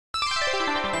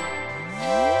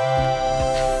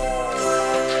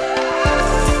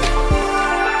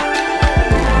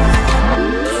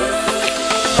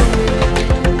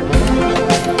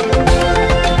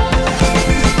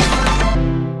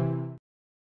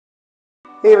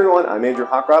Hey everyone, I'm Andrew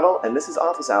Hochradel, and this is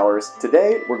Office Hours.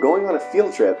 Today, we're going on a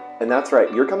field trip, and that's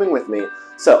right, you're coming with me.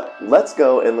 So, let's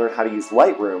go and learn how to use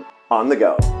Lightroom on the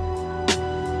go.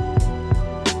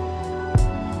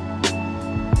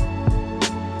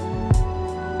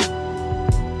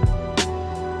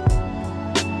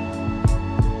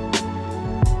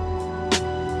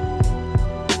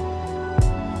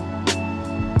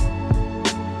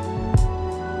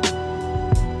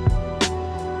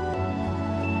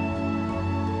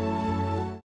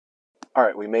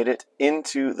 Alright, we made it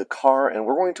into the car and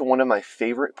we're going to one of my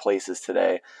favorite places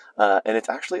today, and it's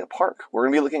actually a park. We're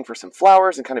going to be looking for some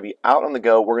flowers and kind of be out on the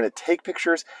go. We're going to take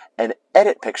pictures and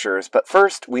edit pictures, but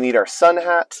first we need our sun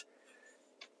hat.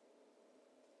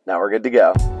 Now we're good to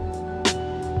go.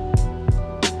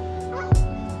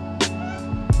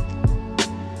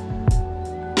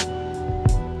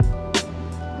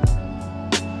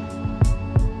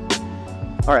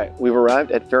 Alright, we've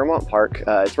arrived at Fairmont Park.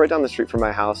 It's right down the street from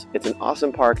my house. It's an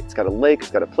awesome park. It's got a lake,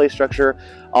 it's got a play structure,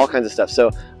 all kinds of stuff. So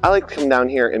I like to come down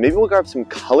here and maybe we'll grab some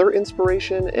color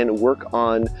inspiration and work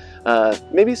on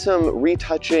maybe some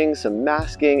retouching, some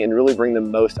masking, and really bring the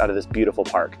most out of this beautiful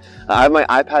park. I have my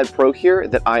iPad Pro here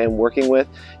that I am working with.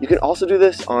 You can also do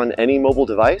this on any mobile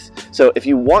device. So if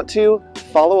you want to,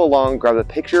 follow along, grab a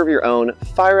picture of your own,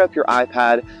 fire up your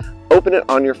iPad, open it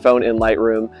on your phone in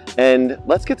Lightroom, and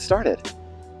let's get started.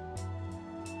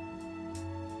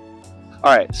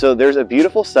 All right, so there's a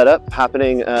beautiful setup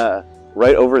happening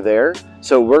right over there.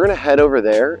 So we're gonna head over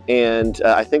there, and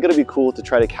I think it'll be cool to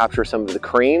try to capture some of the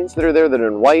cranes that are there that are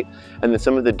in white, and then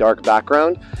some of the dark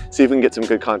background, see if we can get some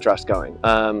good contrast going.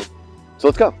 So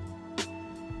let's go.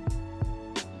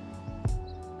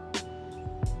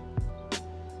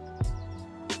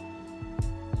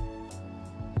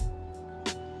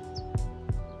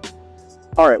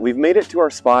 All right, we've made it to our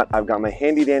spot. I've got my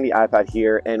handy dandy iPad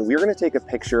here, and we're gonna take a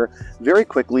picture very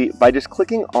quickly by just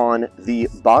clicking on the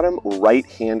bottom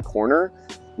right-hand corner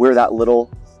where that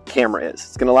little camera is.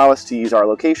 It's gonna allow us to use our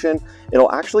location.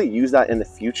 It'll actually use that in the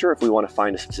future if we wanna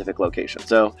find a specific location.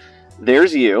 So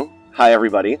there's you. Hi,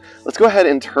 everybody. Let's go ahead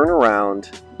and turn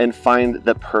around and find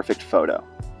the perfect photo.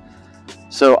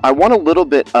 So I want a little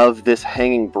bit of this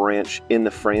hanging branch in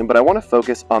the frame, but I wanna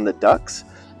focus on the ducks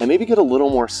and maybe get a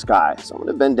little more sky. So I'm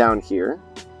gonna bend down here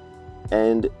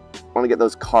and I wanna get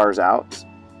those cars out.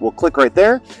 We'll click right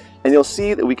there and you'll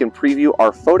see that we can preview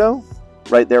our photo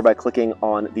right there by clicking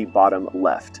on the bottom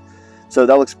left. So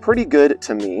that looks pretty good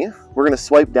to me. We're gonna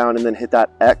swipe down and then hit that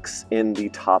X in the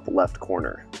top left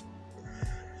corner.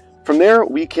 From there,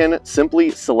 we can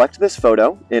simply select this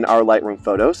photo in our Lightroom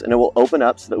photos and it will open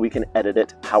up so that we can edit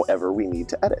it however we need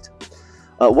to edit.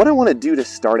 What I want to do to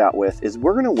start out with is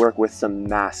we're going to work with some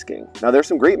masking. Now there's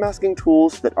some great masking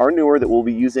tools that are newer that we'll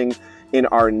be using in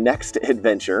our next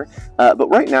adventure, but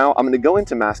right now I'm going to go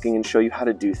into masking and show you how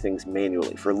to do things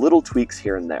manually for little tweaks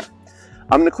here and there.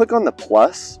 I'm going to click on the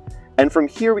plus, and from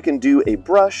here we can do a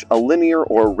brush, a linear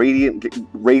or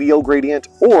radial gradient,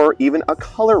 or even a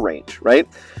color range, right?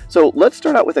 So let's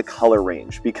start out with a color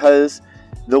range because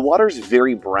the water's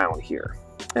very brown here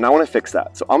and I want to fix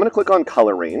that. So I'm going to click on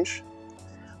color range.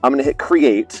 I'm gonna hit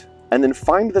create and then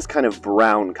find this kind of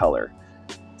brown color.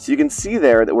 So you can see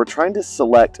there that we're trying to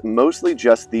select mostly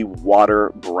just the water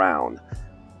brown.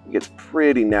 It gets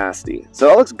pretty nasty. So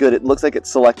that looks good. It looks like it's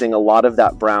selecting a lot of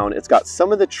that brown. It's got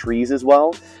some of the trees as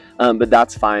well, but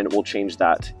that's fine. We'll change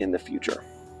that in the future.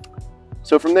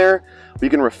 So from there, we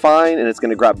can refine and it's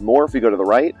gonna grab more if we go to the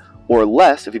right or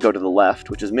less if you go to the left,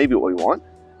 which is maybe what we want.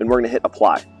 And we're gonna hit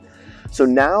apply. So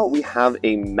now we have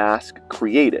a mask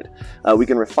created. We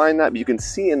can refine that, but you can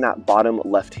see in that bottom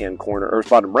left-hand corner, or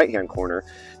bottom right-hand corner,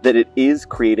 that it is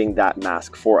creating that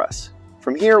mask for us.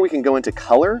 From here, we can go into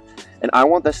color, and I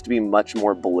want this to be much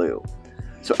more blue.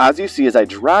 So as you see, as I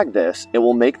drag this, it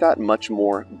will make that much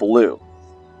more blue.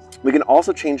 We can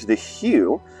also change the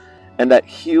hue, and that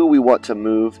hue we want to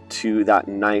move to that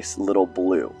nice little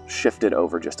blue, shift it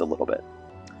over just a little bit.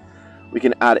 We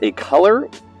can add a color,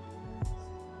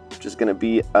 which is going to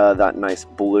be that nice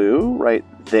blue right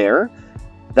there.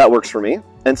 That works for me.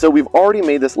 And so we've already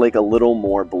made this lake a little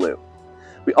more blue.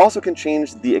 We also can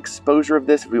change the exposure of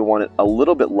this if we want it a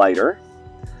little bit lighter.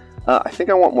 I think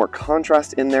I want more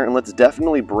contrast in there, and let's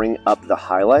definitely bring up the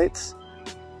highlights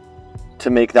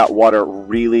to make that water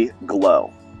really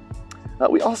glow.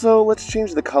 Let's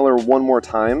change the color one more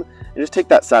time and just take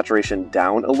that saturation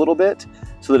down a little bit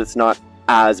so that it's not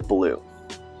as blue.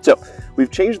 So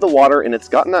we've changed the water and it's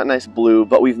gotten that nice blue,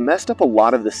 but we've messed up a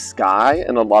lot of the sky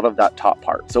and a lot of that top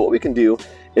part. So what we can do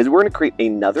is we're going to create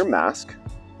another mask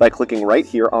by clicking right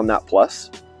here on that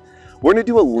plus. We're going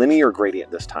to do a linear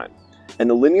gradient this time. And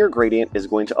the linear gradient is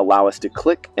going to allow us to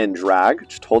click and drag,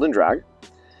 just hold and drag.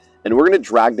 And we're going to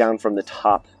drag down from the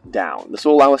top down. This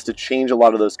will allow us to change a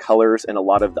lot of those colors and a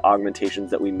lot of the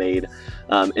augmentations that we made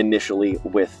initially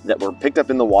that were picked up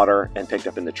in the water and picked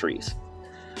up in the trees.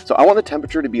 So I want the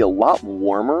temperature to be a lot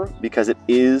warmer because it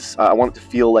is, I want it to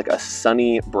feel like a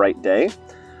sunny, bright day.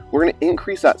 We're going to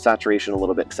increase that saturation a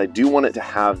little bit because I do want it to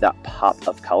have that pop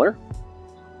of color.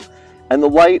 And the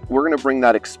light, we're going to bring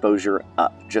that exposure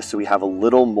up just so we have a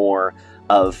little more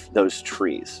of those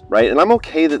trees, right? And I'm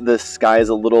okay that the sky is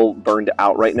a little burned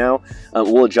out right now.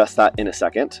 We'll adjust that in a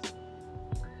second.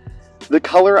 The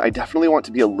color, I definitely want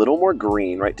to be a little more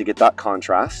green, right, to get that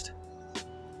contrast.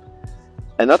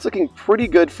 And that's looking pretty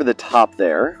good for the top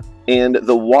there. And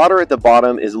the water at the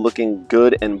bottom is looking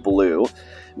good and blue.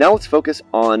 Now let's focus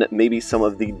on maybe some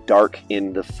of the dark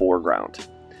in the foreground.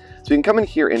 So we can come in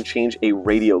here and change a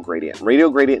radial gradient. Radial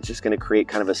gradient is just going to create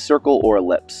kind of a circle or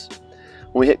ellipse.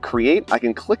 When we hit create, I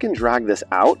can click and drag this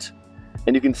out,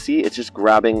 and you can see it's just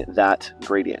grabbing that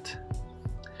gradient.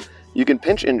 You can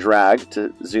pinch and drag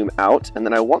to zoom out, and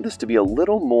then I want this to be a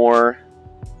little more,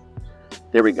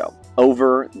 there we go,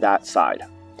 over that side.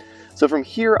 So from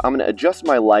here, I'm going to adjust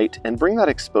my light and bring that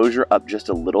exposure up just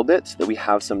a little bit so that we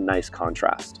have some nice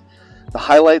contrast. The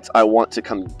highlights I want to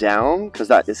come down because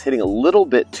that is hitting a little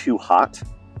bit too hot.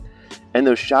 And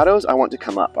those shadows I want to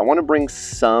come up. I want to bring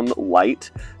some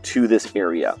light to this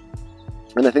area.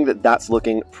 And I think that that's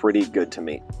looking pretty good to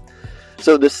me.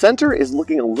 So the center is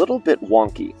looking a little bit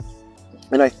wonky.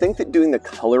 And I think that doing the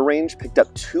color range picked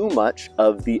up too much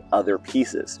of the other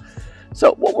pieces.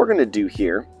 So what we're going to do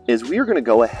here is we are going to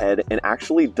go ahead and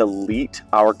actually delete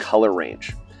our color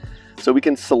range. So we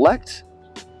can select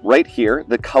right here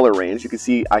the color range. You can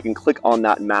see I can click on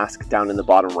that mask down in the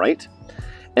bottom right.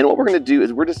 And what we're going to do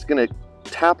is we're just going to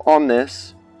tap on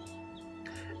this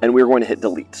and we're going to hit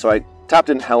delete. So I tapped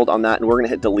and held on that and we're going to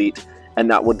hit delete, and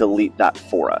that will delete that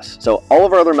for us. So all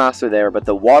of our other masks are there, but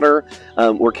the water,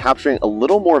 we're capturing a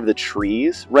little more of the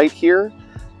trees right here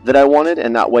that I wanted,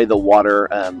 and that way the water,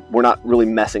 we're not really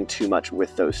messing too much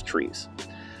with those trees.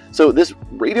 So this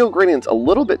radial gradient's a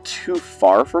little bit too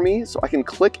far for me, so I can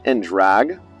click and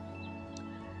drag,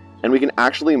 and we can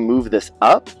actually move this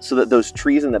up so that those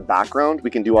trees in the background,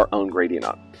 we can do our own gradient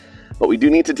on. But we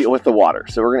do need to deal with the water.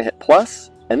 So we're gonna hit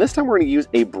plus, and this time we're gonna use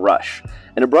a brush.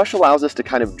 And a brush allows us to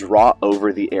kind of draw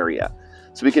over the area.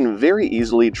 So we can very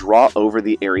easily draw over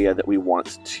the area that we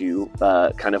want to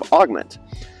kind of augment.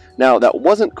 Now that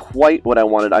wasn't quite what I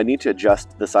wanted. I need to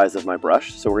adjust the size of my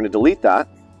brush. So we're gonna delete that.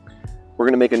 We're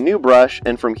gonna make a new brush,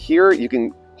 and from here you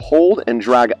can hold and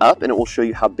drag up and it will show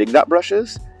you how big that brush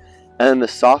is. And the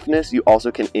softness you also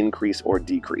can increase or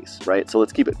decrease, right? So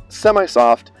let's keep it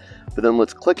semi-soft, but then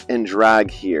let's click and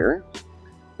drag here.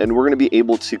 And we're gonna be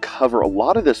able to cover a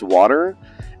lot of this water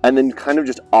and then kind of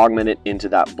just augment it into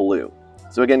that blue.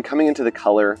 So again, coming into the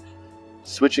color,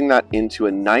 switching that into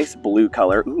a nice blue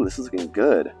color. Ooh, this is looking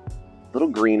good. Little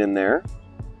green in there.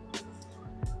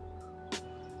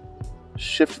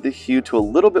 Shift the hue to a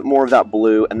little bit more of that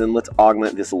blue, and then let's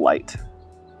augment this light.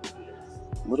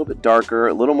 A little bit darker,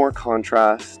 a little more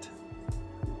contrast.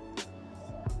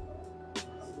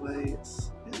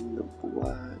 Whites and the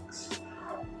blacks.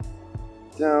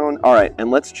 Down. All right,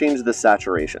 and let's change the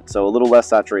saturation. So a little less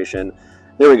saturation.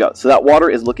 There we go. So that water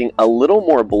is looking a little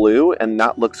more blue, and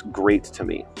that looks great to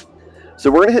me.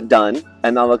 So we're gonna hit done,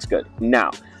 and that looks good.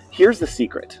 Now, here's the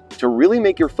secret. To really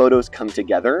make your photos come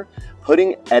together,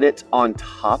 putting edit on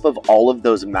top of all of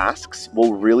those masks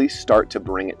will really start to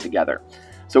bring it together.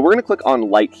 So we're gonna click on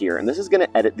light here, and this is gonna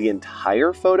edit the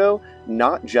entire photo,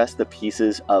 not just the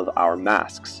pieces of our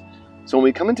masks. So when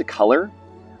we come into color,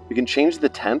 we can change the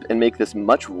temp and make this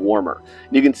much warmer.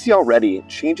 And you can see already,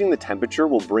 changing the temperature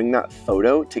will bring that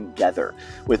photo together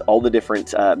with all the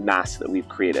different masks that we've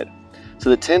created. So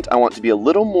the tint, I want to be a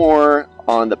little more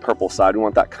on the purple side. We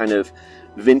want that kind of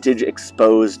vintage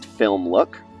exposed film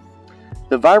look.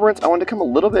 The vibrance, I want to come a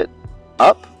little bit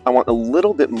up. I want a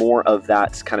little bit more of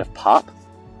that kind of pop.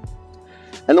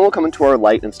 And then we'll come into our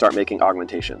light and start making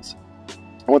augmentations.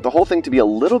 I want the whole thing to be a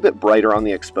little bit brighter on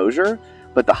the exposure,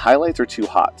 but the highlights are too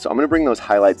hot. So I'm gonna bring those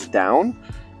highlights down,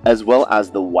 as well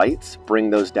as the whites, bring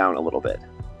those down a little bit.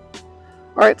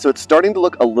 All right, so it's starting to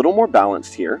look a little more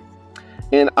balanced here.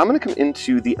 And I'm gonna come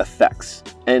into the effects.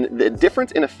 And the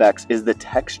difference in effects is the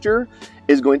texture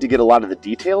is going to get a lot of the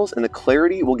details, and the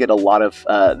clarity will get a lot of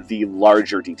the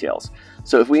larger details.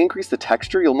 So if we increase the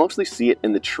texture, you'll mostly see it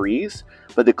in the trees,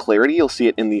 but the clarity, you'll see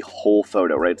it in the whole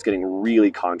photo, right? It's getting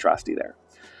really contrasty there.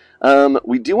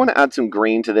 We do want to add some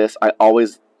grain to this. I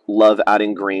always love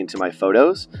adding grain to my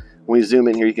photos. When we zoom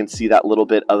in here, you can see that little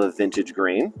bit of a vintage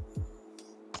grain.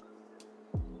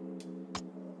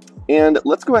 And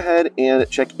let's go ahead and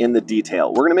check in the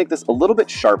detail. We're gonna make this a little bit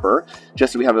sharper,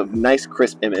 just so we have a nice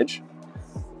crisp image.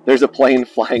 There's a plane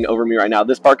flying over me right now.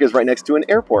 This park is right next to an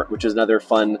airport, which is another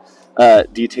fun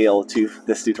detail to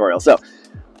this tutorial. So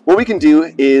what we can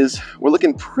do is, we're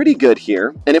looking pretty good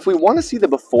here. And if we want to see the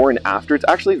before and after, it's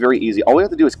actually very easy. All we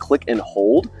have to do is click and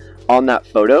hold on that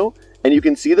photo, and you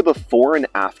can see the before and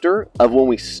after of when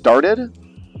we started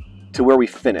to where we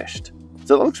finished.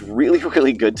 So it looks really,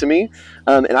 really good to me.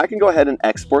 And I can go ahead and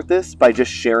export this by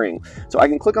just sharing. So I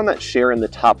can click on that share in the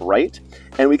top right,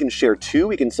 and we can share to.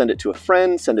 We can send it to a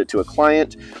friend, send it to a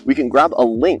client. We can grab a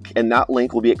link, and that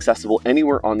link will be accessible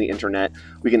anywhere on the internet.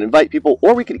 We can invite people,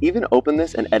 or we could even open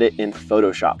this and edit in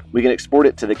Photoshop. We can export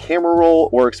it to the camera roll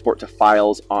or export to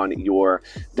files on your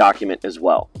document as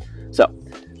well. So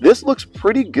this looks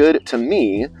pretty good to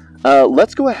me.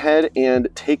 Let's go ahead and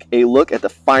take a look at the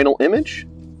final image.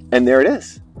 And there it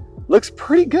is. Looks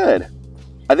pretty good.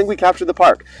 I think we captured the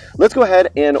park. Let's go ahead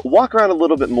and walk around a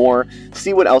little bit more,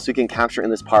 see what else we can capture in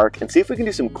this park, and see if we can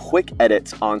do some quick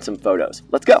edits on some photos.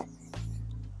 Let's go.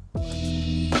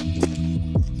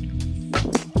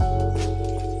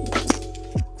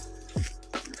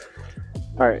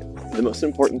 All right, the most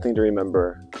important thing to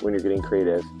remember when you're getting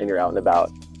creative and you're out and about,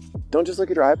 don't just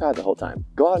look at your iPad the whole time.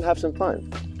 Go out and have some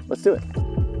fun. Let's do it.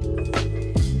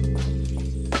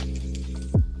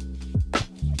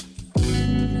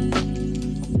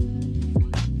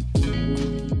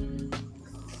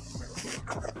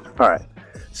 All right,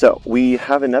 so we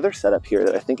have another setup here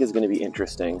that I think is going to be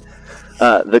interesting.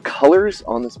 The colors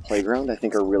on this playground I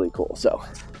think are really cool. So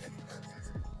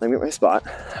let me get my spot.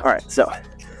 All right, so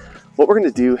what we're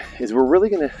going to do is we're really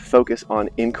going to focus on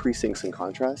increasing some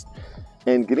contrast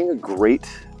and getting a great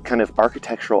kind of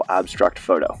architectural abstract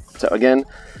photo. So again,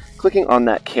 clicking on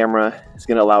that camera is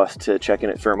going to allow us to check in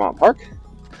at Fairmont Park.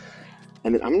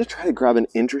 And then I'm going to try to grab an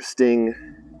interesting,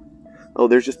 oh,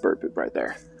 there's just bird poop right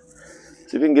there.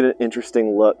 See if we can get an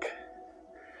interesting look,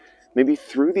 maybe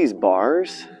through these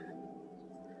bars.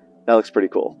 That looks pretty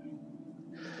cool.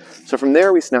 So from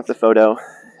there, we snap the photo,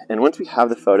 and once we have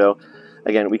the photo,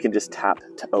 again, we can just tap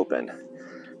to open.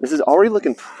 This is already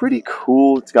looking pretty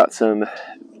cool. It's got some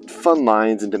fun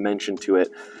lines and dimension to it.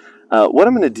 What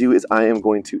I'm going to do is I am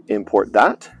going to import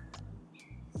that,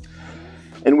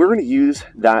 and we're going to use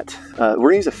that. We're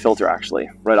going to use a filter actually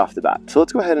right off the bat. So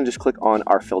let's go ahead and just click on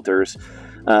our filters.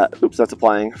 Oops, that's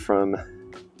applying from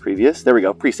previous. There we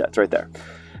go, presets right there.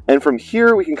 And from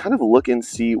here, we can kind of look and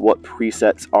see what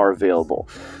presets are available.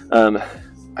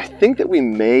 I think that we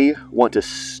may want to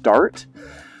start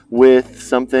with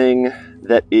something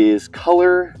that is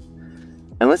color,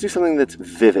 and let's do something that's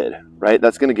vivid, right?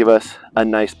 That's going to give us a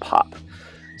nice pop.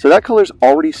 So that color is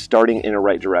already starting in a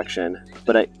right direction,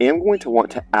 but I am going to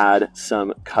want to add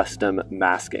some custom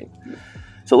masking.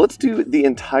 So let's do the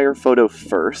entire photo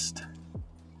first.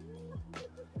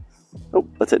 Oh,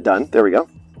 let's hit done. There we go.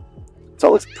 So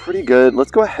it looks pretty good.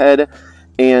 Let's go ahead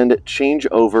and change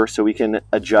over so we can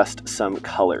adjust some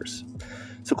colors.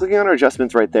 So clicking on our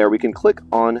adjustments right there, we can click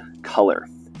on color.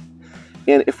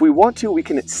 And if we want to, we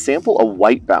can sample a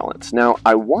white balance. Now,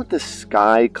 I want the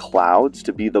sky clouds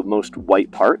to be the most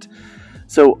white part.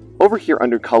 So over here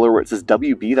under color where it says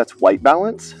WB, that's white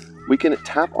balance, we can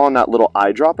tap on that little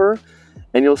eyedropper,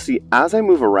 and you'll see as I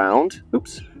move around,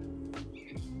 oops,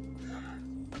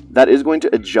 that is going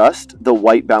to adjust the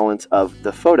white balance of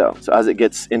the photo. So as it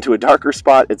gets into a darker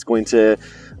spot, it's going to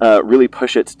really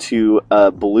push it to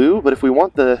blue. But if we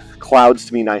want the clouds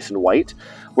to be nice and white,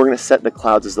 we're going to set the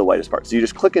clouds as the whitest part. So you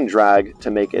just click and drag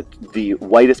to make it the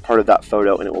whitest part of that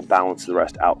photo, and it will balance the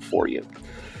rest out for you.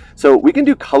 So we can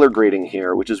do color grading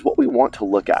here, which is what we want to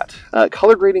look at.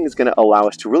 Color grading is going to allow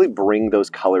us to really bring those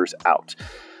colors out.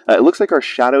 It looks like our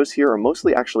shadows here are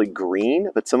mostly actually green,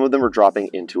 but some of them are dropping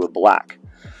into a black.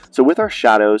 So with our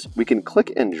shadows, we can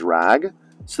click and drag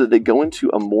so that they go into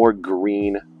a more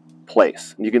green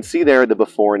place. And you can see there the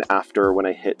before and after when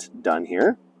I hit done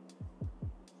here.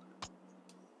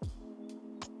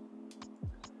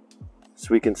 So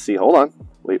we can see, hold on,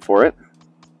 wait for it.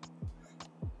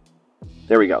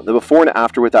 There we go. The before and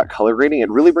after with that color grading, it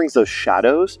really brings those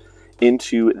shadows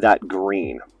into that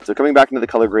green. So coming back into the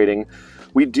color grading,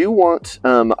 we do want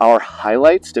our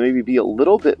highlights to maybe be a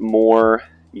little bit more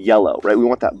yellow, right? We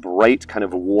want that bright kind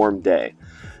of warm day.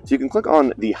 So you can click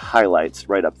on the highlights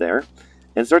right up there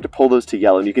and start to pull those to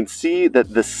yellow. And you can see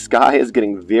that the sky is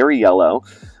getting very yellow,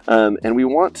 and we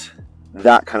want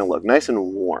that kind of look, nice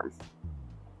and warm.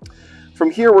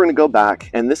 From here, we're going to go back,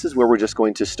 and this is where we're just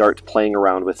going to start playing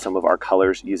around with some of our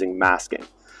colors using masking.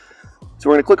 So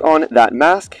we're going to click on that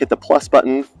mask, hit the plus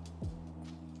button,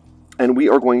 and we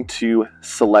are going to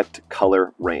select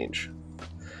color range.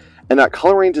 And that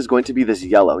color range is going to be this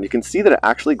yellow. And you can see that it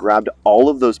actually grabbed all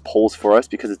of those poles for us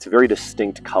because it's a very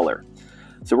distinct color.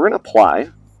 So we're going to apply.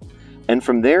 And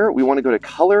from there, we want to go to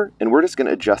color, and we're just going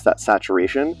to adjust that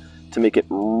saturation to make it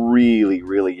really,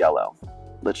 really yellow.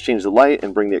 Let's change the light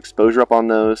and bring the exposure up on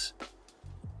those.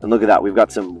 And look at that, we've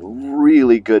got some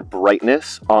really good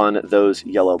brightness on those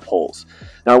yellow poles.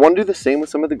 Now I want to do the same with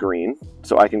some of the green,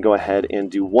 so I can go ahead and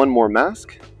do one more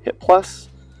mask, hit plus,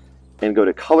 and go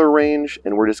to color range,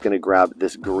 and we're just going to grab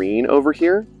this green over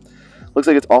here. Looks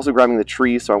like it's also grabbing the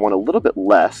tree, so I want a little bit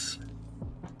less.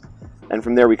 And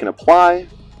from there we can apply,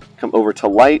 come over to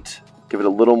light, give it a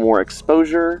little more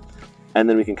exposure, and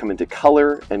then we can come into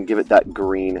color and give it that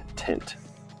green tint.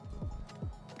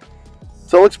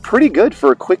 So it looks pretty good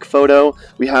for a quick photo.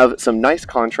 We have some nice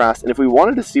contrast, and if we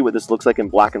wanted to see what this looks like in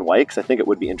black and white, because I think it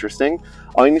would be interesting,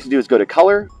 all you need to do is go to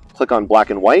color, click on black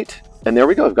and white, and there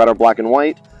we go, we've got our black and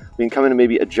white. We can come in and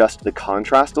maybe adjust the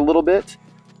contrast a little bit,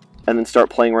 and then start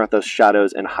playing around with those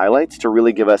shadows and highlights to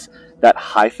really give us that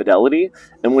high fidelity.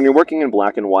 And when you're working in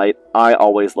black and white, I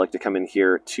always like to come in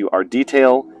here to our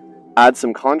detail, add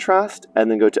some contrast, and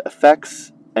then go to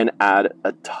effects and add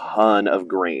a ton of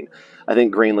grain. I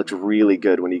think grain looks really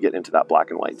good when you get into that black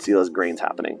and white. See those grains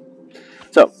happening.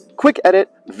 So quick edit,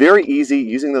 very easy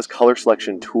using those color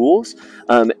selection tools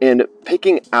and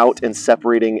picking out and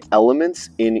separating elements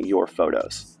in your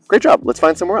photos. Great job. Let's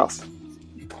find somewhere else.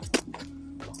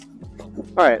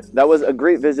 All right, that was a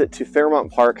great visit to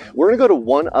Fairmount Park. We're gonna go to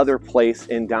one other place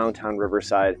in downtown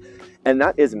Riverside, and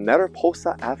that is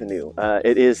Mariposa Avenue.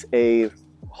 It is a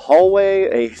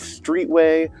hallway, a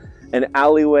streetway, an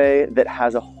alleyway that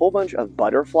has a whole bunch of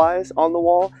butterflies on the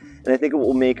wall, and I think it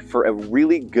will make for a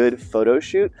really good photo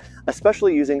shoot,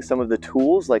 especially using some of the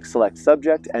tools like Select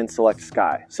Subject and Select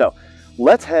Sky. So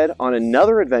let's head on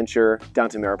another adventure down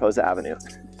to Mariposa Avenue.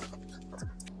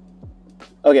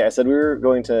 Okay, I said we were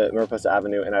going to Mariposa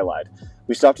Avenue, and I lied.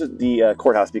 We stopped at the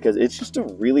courthouse because it's just a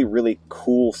really, really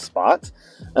cool spot.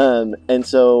 And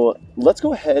so let's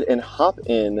go ahead and hop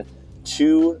in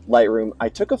to Lightroom. I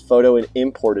took a photo and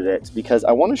imported it because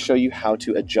I want to show you how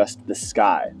to adjust the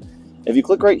sky. If you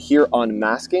click right here on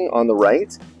masking on the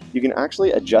right, you can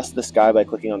actually adjust the sky by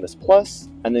clicking on this plus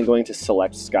and then going to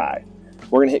select sky.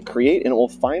 We're going to hit create, and it will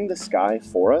find the sky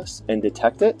for us and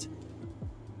detect it.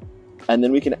 And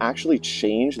then we can actually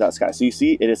change that sky. So you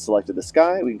see it has selected the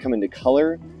sky. We can come into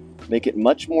color, make it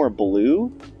much more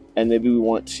blue, and maybe we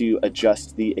want to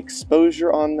adjust the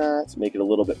exposure on that, make it a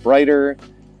little bit brighter,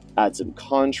 add some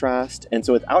contrast. And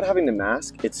so without having to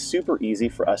mask, it's super easy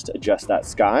for us to adjust that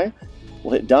sky.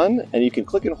 We'll hit done, and you can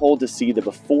click and hold to see the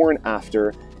before and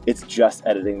after. It's just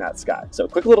editing that sky. So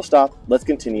quick little stop. Let's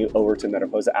continue over to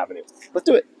Mariposa Avenue. Let's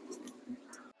do it.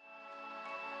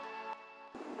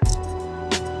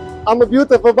 I'm a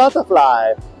beautiful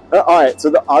butterfly. All right, so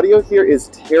the audio here is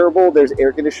terrible. There's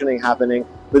air conditioning happening,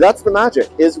 but that's the magic,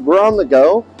 is we're on the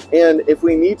go. And if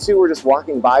we need to, we're just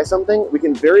walking by something, we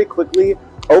can very quickly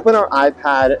open our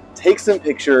iPad, take some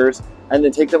pictures, and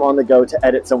then take them on the go to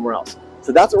edit somewhere else.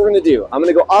 So that's what we're gonna do. I'm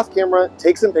gonna go off camera,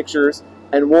 take some pictures,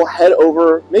 and we'll head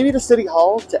over maybe to City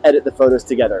Hall to edit the photos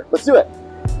together. Let's do it.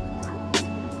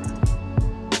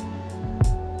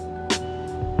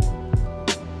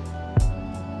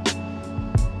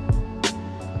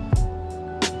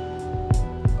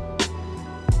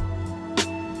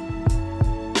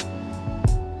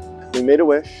 We made a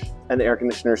wish and the air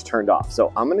conditioner's turned off.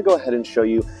 So I'm gonna go ahead and show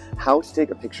you how to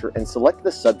take a picture and select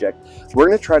the subject. We're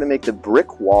gonna try to make the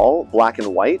brick wall black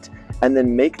and white and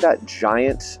then make that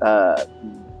giant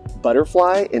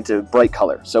butterfly into bright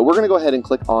color. So we're gonna go ahead and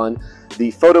click on the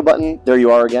photo button. There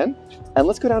you are again. And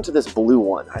let's go down to this blue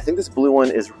one. I think this blue one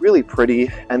is really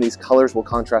pretty, and these colors will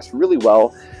contrast really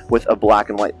well with a black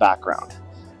and white background.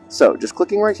 So just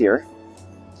clicking right here,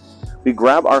 we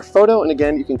grab our photo, and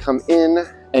again, you can come in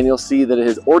and you'll see that it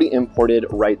is already imported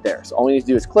right there. So all we need to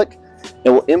do is click, it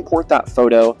will import that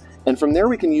photo, and from there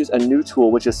we can use a new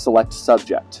tool, which is Select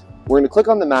Subject. We're gonna click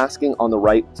on the masking on the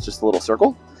right, it's just a little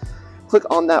circle. Click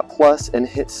on that plus and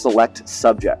hit Select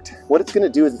Subject. What it's gonna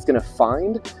do is it's gonna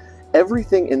find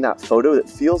everything in that photo that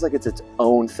feels like it's its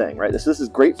own thing, right? This is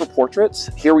great for portraits.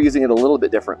 Here we're using it a little bit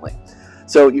differently.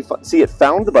 So you see it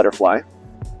found the butterfly.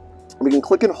 We can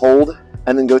click and hold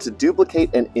and then go to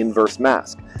duplicate and inverse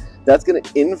mask. That's going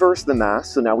to inverse the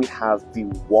mask, so now we have the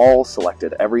wall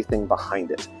selected, everything behind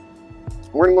it.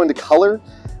 We're going to go into color.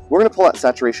 We're going to pull that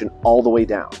saturation all the way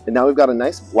down. And now we've got a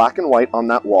nice black and white on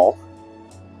that wall.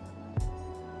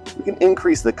 We can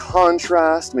increase the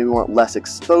contrast. Maybe we want less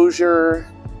exposure.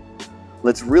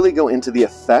 Let's really go into the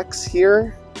effects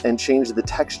here and change the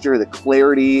texture, the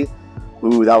clarity.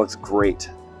 Ooh, that looks great.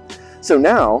 So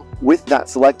now, with that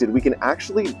selected, we can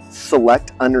actually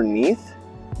select underneath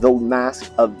the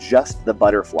mask of just the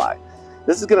butterfly.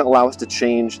 This is going to allow us to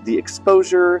change the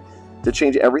exposure, to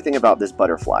change everything about this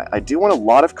butterfly. I do want a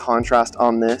lot of contrast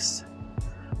on this.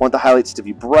 I want the highlights to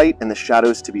be bright and the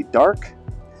shadows to be dark.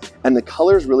 And the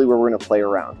color is really where we're going to play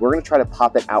around. We're going to try to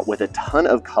pop it out with a ton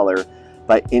of color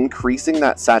by increasing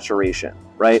that saturation,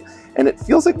 right? And it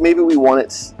feels like maybe we want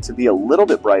it to be a little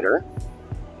bit brighter.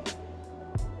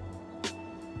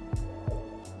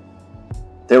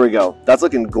 There we go. That's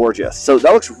looking gorgeous. So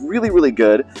that looks really, really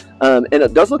good. And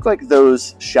it does look like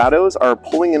those shadows are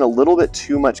pulling in a little bit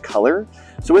too much color.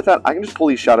 So with that, I can just pull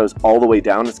these shadows all the way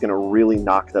down. It's going to really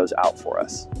knock those out for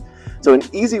us. So an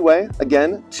easy way,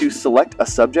 again, to select a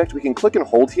subject, we can click and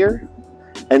hold here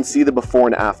and see the before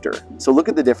and after. So look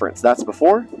at the difference. That's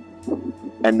before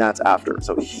and that's after.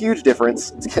 So huge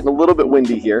difference. It's getting a little bit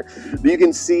windy here, but you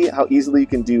can see how easily you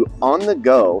can do on the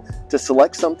go to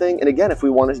select something. And again, if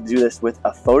we wanted to do this with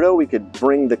a photo, we could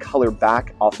bring the color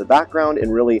back off the background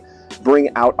and really bring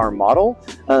out our model.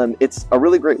 It's a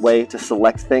really great way to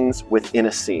select things within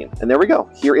a scene. And there we go.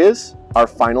 Here is our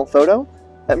final photo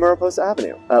at Mariposa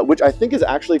Avenue, which I think is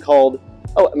actually called,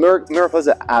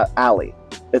 Mariposa Alley.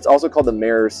 It's also called the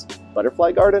Mayor's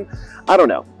Butterfly Garden. I don't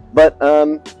know, but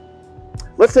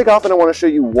let's take off and I want to show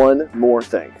you one more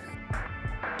thing.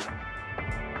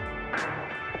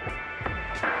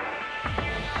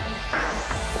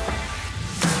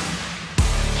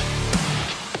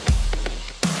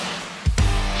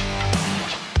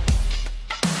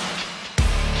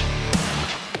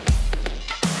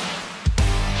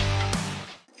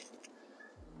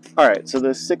 All right, so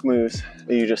those sick moves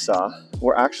that you just saw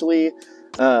were actually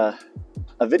a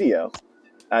video.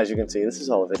 As you can see, this is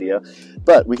all a video,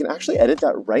 but we can actually edit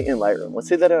that right in Lightroom. Let's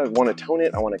say that I want to tone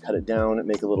it, I want to cut it down,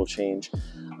 make a little change.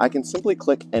 I can simply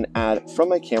click and add from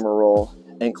my camera roll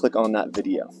and click on that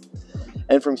video.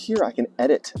 And from here, I can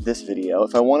edit this video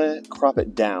if I want to crop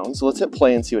it down. So let's hit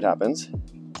play and see what happens.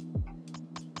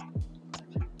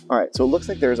 All right, so it looks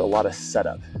like there's a lot of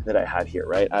setup that I had here,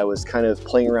 right? I was kind of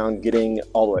playing around getting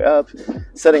all the way up,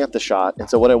 setting up the shot. And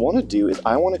so what I want to do is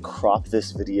I want to crop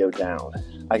this video down.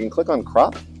 I can click on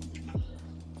crop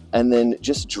and then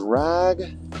just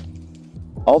drag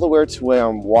all the way to where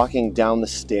I'm walking down the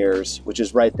stairs, which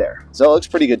is right there. So it looks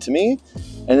pretty good to me.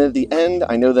 And then at the end,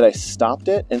 I know that I stopped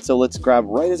it. And so let's grab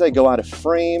right as I go out of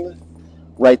frame,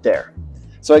 right there.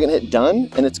 So I can hit done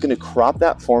and it's going to crop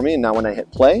that for me. And now when I hit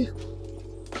play,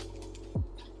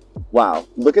 wow,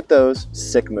 look at those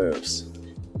sick moves.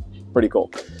 Pretty cool.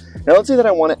 Now let's say that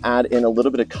I want to add in a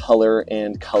little bit of color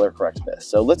and color correct this.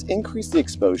 So let's increase the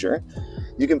exposure.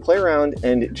 You can play around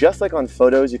and just like on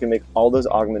photos, you can make all those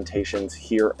augmentations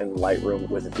here in Lightroom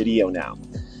with video now.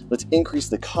 Let's increase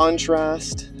the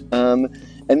contrast.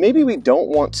 And maybe we don't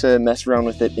want to mess around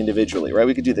with it individually, right?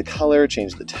 We could do the color,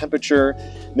 change the temperature.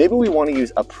 Maybe we want to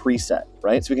use a preset,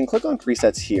 right? So we can click on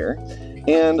presets here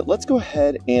and let's go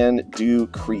ahead and do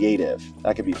creative.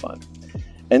 That could be fun.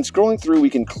 And scrolling through, we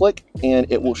can click and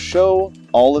it will show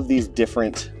all of these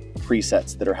different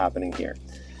presets that are happening here.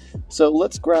 So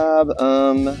let's grab,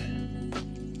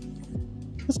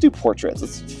 let's do portraits.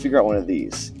 Let's figure out one of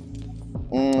these.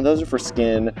 Those are for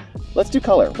skin. Let's do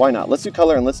color. Why not? Let's do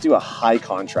color and let's do a high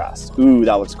contrast. Ooh,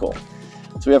 that looks cool.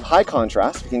 So we have high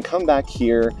contrast. We can come back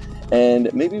here and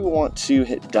maybe we want to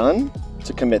hit done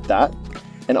to commit that.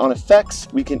 And on effects,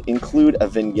 we can include a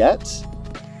vignette.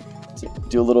 So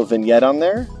do a little vignette on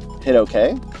there, hit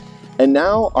OK. And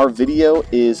now our video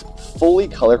is fully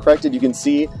color corrected. You can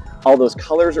see all those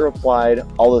colors are applied,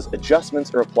 all those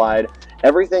adjustments are applied.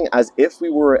 Everything as if we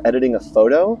were editing a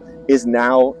photo is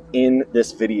now in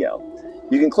this video.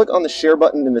 You can click on the share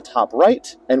button in the top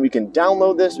right and we can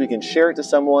download this, we can share it to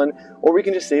someone, or we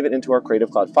can just save it into our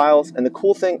Creative Cloud files. And the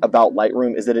cool thing about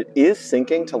Lightroom is that it is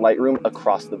syncing to Lightroom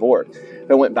across the board. If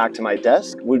I went back to my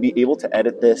desk, we'd be able to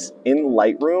edit this in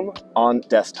Lightroom on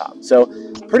desktop. So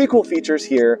pretty cool features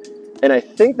here. And I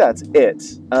think that's it.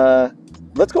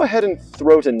 Let's go ahead and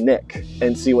throw to Nick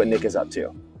and see what Nick is up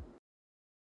to.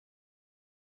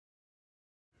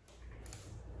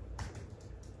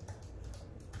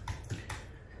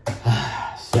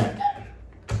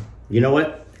 You know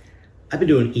what? I've been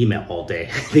doing email all day.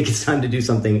 I think it's time to do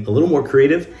something a little more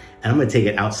creative, and I'm gonna take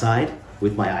it outside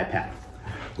with my iPad.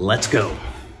 Let's go.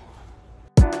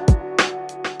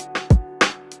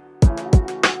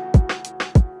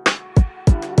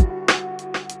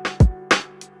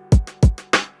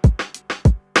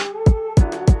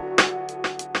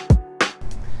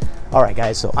 All right,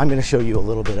 guys, so I'm going to show you a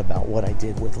little bit about what I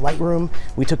did with Lightroom.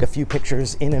 We took a few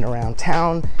pictures in and around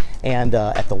town and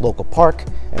at the local park,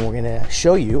 and we're going to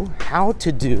show you how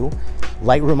to do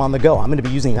Lightroom on the go. I'm going to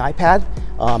be using an iPad,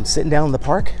 sitting down in the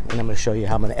park, and I'm going to show you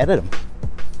how I'm going to edit them.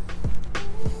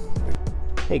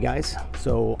 Hey guys,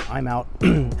 so I'm out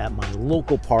at my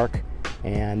local park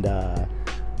and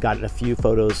gotten a few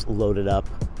photos loaded up.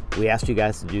 We asked you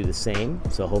guys to do the same,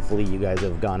 so hopefully you guys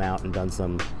have gone out and done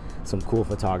some cool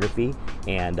photography,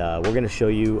 and we're going to show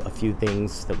you a few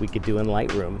things that we could do in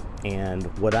Lightroom. And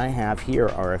what I have here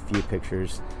are a few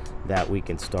pictures that we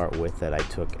can start with that I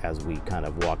took as we kind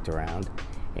of walked around.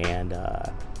 And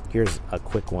here's a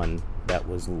quick one that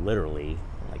was literally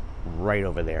like right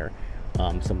over there.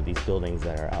 Some of these buildings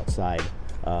that are outside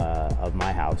of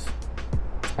my house.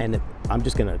 And I'm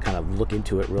just going to kind of look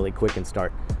into it really quick and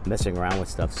start messing around with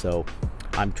stuff. So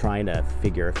I'm trying to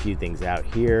figure a few things out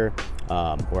here.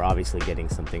 We're obviously getting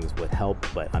some things with help,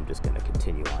 but I'm just going to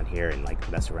continue on here and like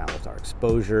mess around with our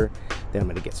exposure. Then I'm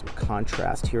going to get some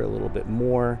contrast here a little bit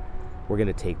more. We're going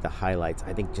to take the highlights,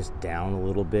 I think, just down a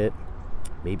little bit,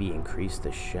 maybe increase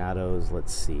the shadows.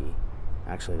 Let's see.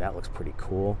 Actually, that looks pretty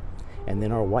cool. And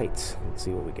then our whites, let's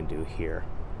see what we can do here.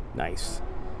 Nice.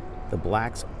 The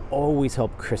blacks always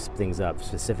help crisp things up,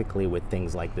 specifically with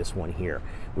things like this one here,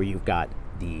 where you've got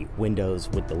the windows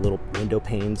with the little window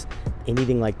panes.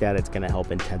 Anything like that, it's going to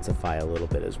help intensify a little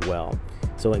bit as well.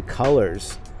 So in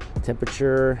colors,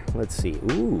 temperature, let's see.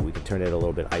 Ooh, we can turn it a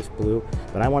little bit ice blue,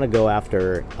 but I want to go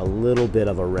after a little bit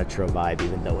of a retro vibe,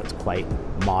 even though it's quite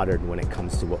modern when it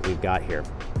comes to what we've got here.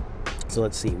 So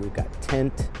let's see, we've got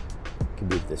tint. Can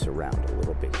move this around a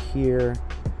little bit here,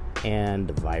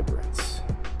 and vibrance.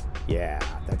 Yeah,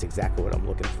 that's exactly what I'm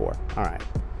looking for. All right,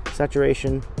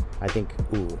 saturation, I think,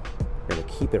 ooh, we're gonna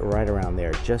keep it right around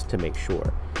there just to make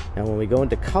sure. Now when we go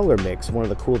into color mix, one of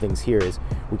the cool things here is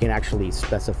we can actually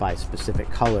specify specific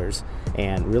colors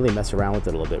and really mess around with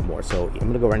it a little bit more. So I'm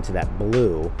gonna go right into that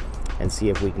blue and see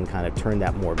if we can kind of turn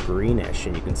that more greenish,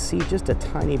 and you can see just a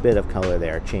tiny bit of color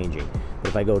there changing. But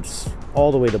if I go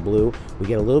all the way to blue, we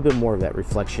get a little bit more of that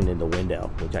reflection in the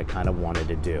window, which I kind of wanted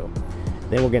to do.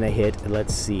 Then we're gonna hit,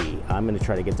 let's see, I'm gonna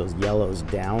try to get those yellows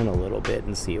down a little bit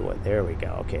and see what, there we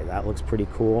go. Okay, that looks pretty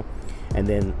cool. And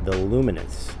then the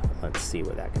luminance, let's see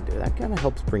what that can do. That kind of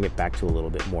helps bring it back to a little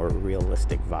bit more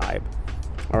realistic vibe.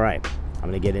 All right, I'm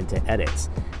gonna get into edits.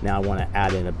 Now I wanna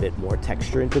add in a bit more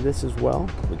texture into this as well.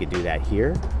 We could do that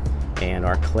here. And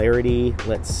our clarity,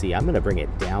 let's see, I'm gonna bring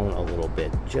it down a little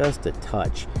bit, just a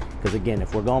touch. Because again,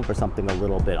 if we're going for something a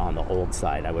little bit on the old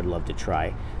side, I would love to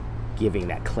try giving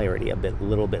that clarity a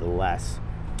little bit less.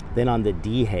 Then on the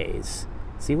dehaze,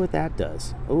 see what that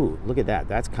does. Oh, look at that.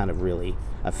 That's kind of really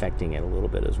affecting it a little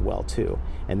bit as well too.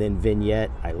 And then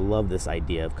vignette, I love this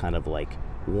idea of kind of like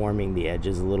warming the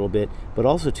edges a little bit, but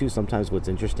also too, sometimes what's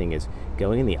interesting is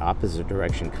going in the opposite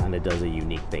direction kind of does a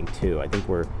unique thing too. I think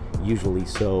we're usually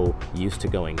so used to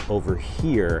going over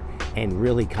here and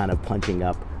really kind of punching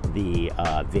up the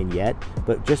vignette,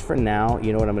 but just for now,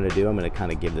 you know what I'm going to do? I'm going to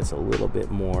kind of give this a little bit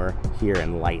more here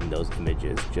and lighten those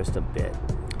images just a bit.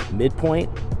 Midpoint,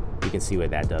 you can see what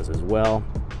that does as well.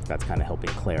 That's kind of helping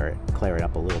clear it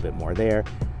up a little bit more there.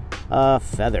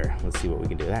 Feather, let's see what we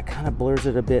can do. That kind of blurs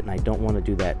it a bit, and I don't want to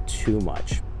do that too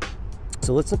much.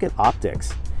 So let's look at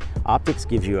optics. Optics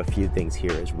gives you a few things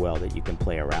here as well that you can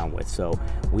play around with. So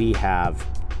we have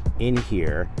in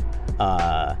here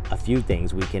a few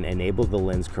things. We can enable the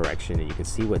lens correction, and you can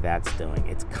see what that's doing.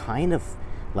 It's kind of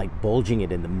like bulging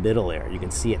it in the middle there. You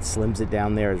can see it slims it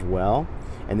down there as well.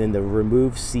 And then the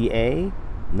remove CA,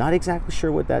 not exactly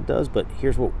sure what that does, but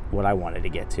here's what I wanted to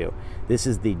get to. This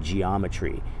is the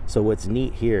geometry. So what's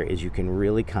neat here is you can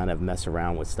really kind of mess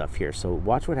around with stuff here. So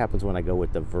watch what happens when I go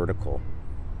with the vertical.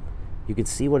 You can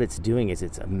see what it's doing is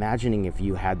it's imagining if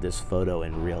you had this photo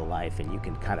in real life, and you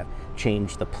can kind of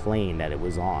change the plane that it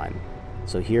was on.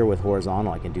 So here with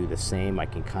horizontal, I can do the same. I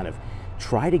can kind of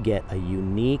try to get a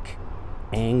unique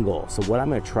angle. So what I'm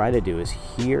going to try to do is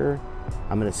here,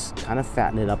 I'm going to kind of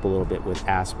fatten it up a little bit with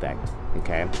aspect,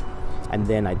 okay? And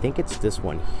then I think it's this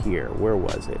one here. Where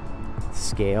was it?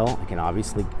 Scale. I can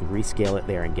obviously rescale it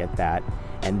there and get that.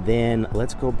 And then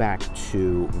let's go back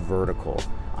to vertical.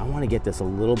 I want to get this a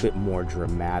little bit more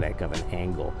dramatic of an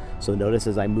angle. So notice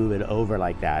as I move it over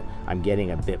like that, I'm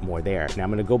getting a bit more there. Now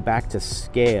I'm going to go back to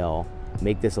scale,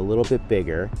 make this a little bit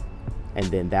bigger, and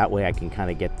then that way I can kind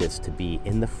of get this to be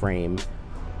in the frame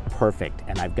perfect,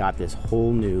 and I've got this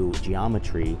whole new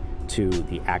geometry to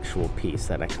the actual piece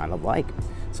that I kind of like.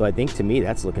 So I think to me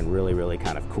that's looking really, really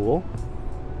kind of cool.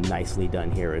 Nicely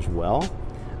done here as well.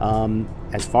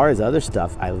 As far as other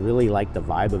stuff, I really like the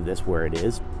vibe of this where it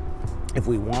is. If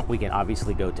we want, we can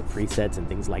obviously go to presets and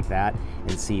things like that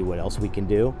and see what else we can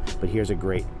do. But here's a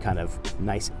great kind of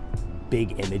nice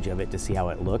big image of it to see how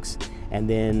it looks. And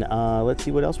then let's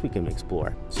see what else we can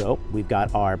explore. So we've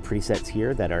got our presets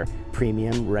here that are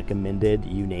premium, recommended,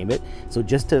 you name it. So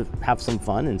just to have some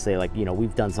fun and say, like, you know,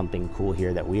 we've done something cool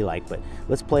here that we like, but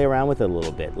let's play around with it a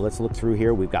little bit. Let's look through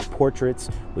here. We've got portraits,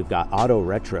 we've got auto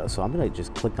retro. So I'm gonna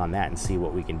just click on that and see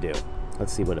what we can do.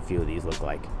 Let's see what a few of these look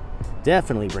like.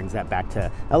 Definitely brings that back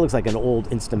to, that looks like an old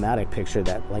Instamatic picture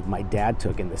that like my dad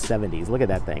took in the 70s. Look at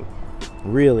that thing,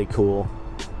 really cool.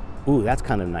 Ooh, that's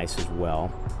kind of nice as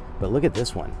well. But look at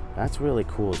this one. That's really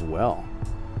cool as well.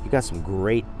 You got some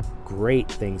great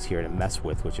things here to mess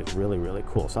with, which is really, really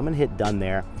cool. So I'm gonna hit done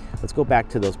there. Let's go back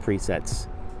to those presets.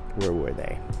 Where were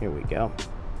they? Here we go.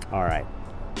 All right.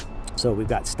 So we've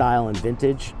got style and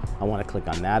vintage. I wanna click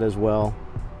on that as well.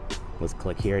 Let's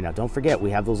click here. Now don't forget, we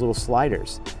have those little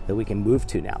sliders that we can move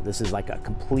to now. This is like a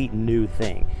complete new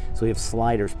thing. So we have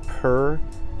sliders per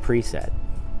preset.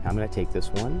 I'm gonna take this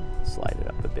one, slide it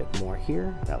up a bit more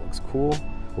here. That looks cool.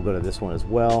 We'll go to this one as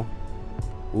well.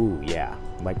 Ooh, yeah,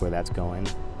 I like where that's going.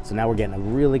 So now we're getting a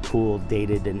really cool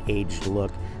dated and aged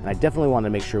look. And I definitely want to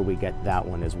make sure we get that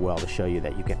one as well to show you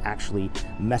that you can actually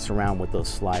mess around with those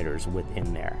sliders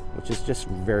within there, which is just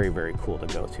very, very cool to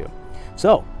go to.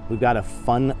 So we've got a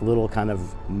fun little kind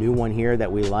of new one here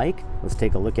that we like. Let's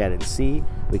take a look at it and see.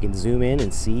 We can zoom in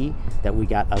and see that we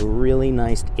got a really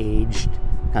nice aged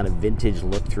kind of vintage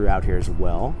look throughout here as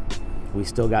well. We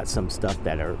still got some stuff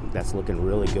that's looking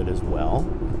really good as well.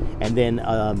 And then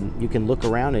you can look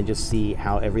around and just see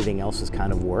how everything else has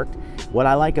kind of worked. What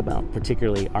I like about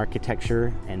particularly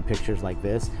architecture and pictures like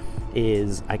this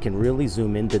is I can really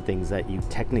zoom into things that you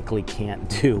technically can't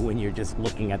do when you're just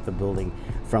looking at the building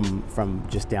from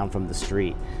just down from the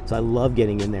street. So I love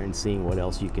getting in there and seeing what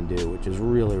else you can do, which is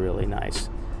really, really nice.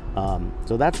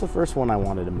 So that's the first one I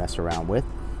wanted to mess around with.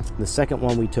 The second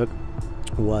one we took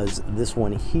was this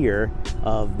one here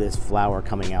of this flower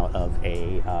coming out of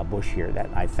a bush here that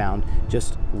I found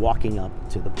just walking up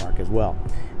to the park as well.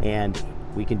 And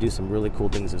we can do some really cool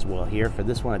things as well here. For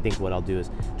this one, I think what I'll do is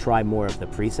try more of the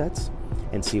presets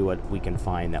and see what we can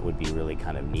find that would be really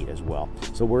kind of neat as well.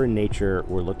 So we're in nature,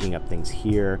 we're looking up things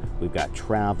here. We've got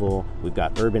travel, we've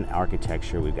got urban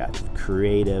architecture, we've got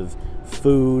creative,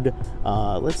 food.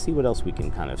 Let's see what else we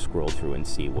can kind of scroll through and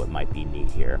see what might be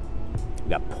neat here. We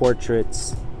got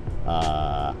portraits.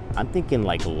 I'm thinking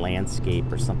like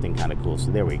landscape or something kind of cool.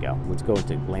 So there we go. Let's go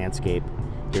into landscape.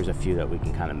 Here's a few that we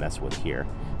can kind of mess with here.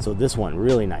 So this one,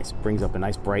 really nice. Brings up a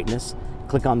nice brightness.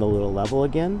 Click on the little level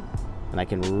again, and I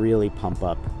can really pump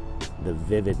up the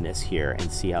vividness here and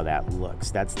see how that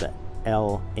looks. That's the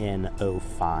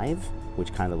LN05,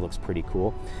 which kind of looks pretty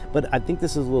cool. But I think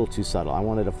this is a little too subtle. I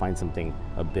wanted to find something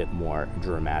a bit more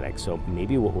dramatic. So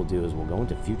maybe what we'll do is we'll go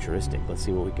into futuristic. Let's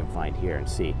see what we can find here and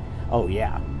see. Oh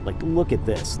yeah, like look at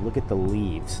this. Look at the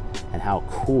leaves and how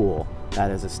cool that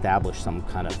has established some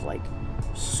kind of like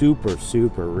super,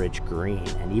 super rich green.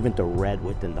 And even the red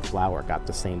within the flower got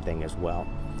the same thing as well.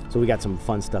 So we got some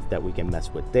fun stuff that we can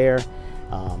mess with there.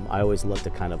 I always love to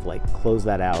kind of like close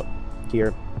that out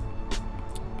here.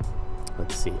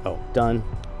 Let's see. Oh, done.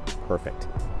 Perfect.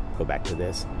 Go back to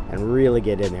this and really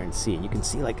get in there and see. And you can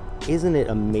see, like, isn't it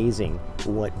amazing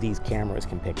what these cameras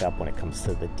can pick up when it comes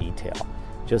to the detail?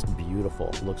 Just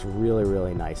beautiful. Looks really,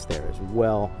 really nice there as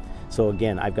well. So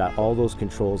again, I've got all those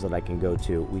controls that I can go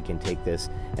to. We can take this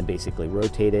and basically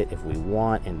rotate it if we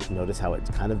want, and notice how it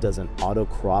kind of does an auto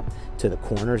crop to the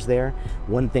corners there.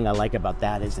 One thing I like about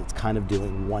that is it's kind of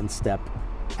doing one step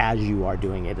as you are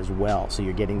doing it as well. So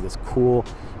you're getting this cool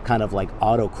kind of like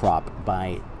auto crop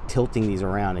by tilting these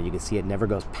around, and you can see it never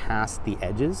goes past the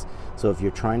edges. So if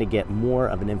you're trying to get more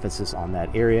of an emphasis on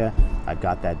that area, I've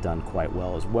got that done quite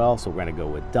well as well. So we're gonna go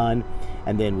with done,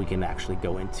 and then we can actually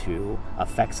go into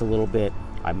effects a little bit.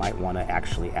 I might want to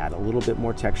actually add a little bit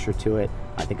more texture to it.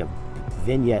 I think a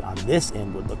vignette on this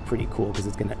end would look pretty cool because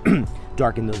it's gonna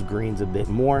darken those greens a bit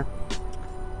more.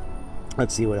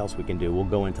 Let's see what else we can do. We'll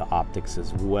go into optics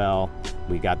as well.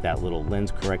 We got that little lens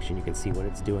correction. You can see what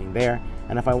it's doing there.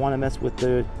 And if I want to mess with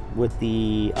the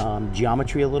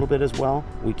geometry a little bit as well,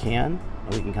 we can.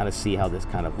 And we can kind of see how this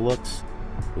kind of looks.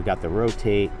 We got the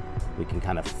rotate. We can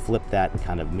kind of flip that and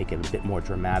kind of make it a bit more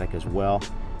dramatic as well.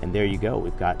 And there you go.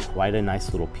 We've got quite a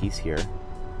nice little piece here.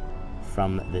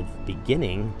 From the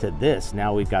beginning to this,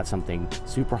 now we've got something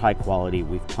super high quality.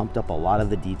 We've pumped up a lot of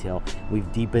the detail. We've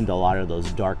deepened a lot of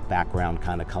those dark background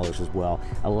kind of colors as well,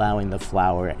 allowing the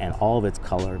flower and all of its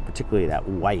color, particularly that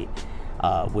white,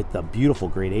 with the beautiful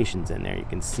gradations in there. You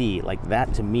can see like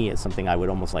that, to me, is something I would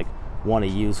almost like want to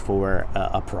use for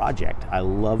a project. I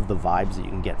love the vibes that you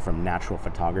can get from natural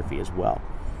photography as well.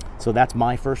 So that's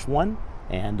my first one,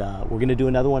 and we're going to do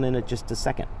another one in just a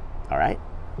second. All right.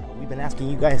 We've been asking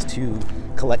you guys to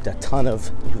collect a ton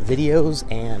of videos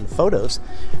and photos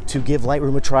to give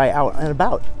Lightroom a try out and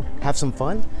about. Have some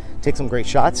fun, take some great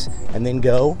shots, and then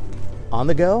go on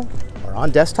the go or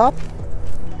on desktop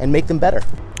and make them better.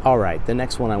 All right, the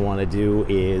next one I want to do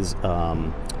is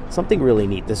something really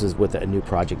neat. This is with a new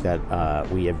project that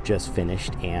we have just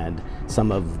finished, and some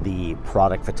of the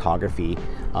product photography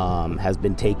has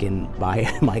been taken by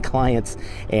my clients,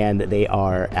 and they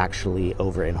are actually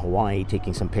over in Hawaii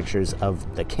taking some pictures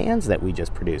of the cans that we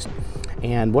just produced.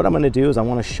 And what I'm going to do is I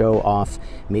want to show off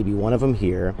maybe one of them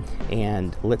here,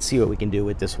 and let's see what we can do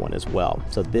with this one as well.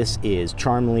 So this is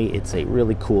Charmly. It's a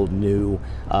really cool new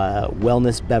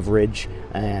wellness beverage,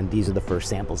 and these are the first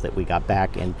samples that we got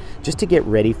back. And just to get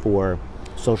ready for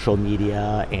social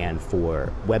media and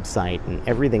for website and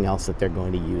everything else that they're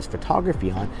going to use photography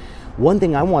on, one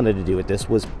thing I wanted to do with this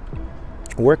was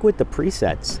work with the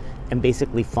presets and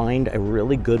basically find a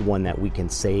really good one that we can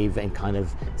save and kind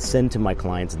of send to my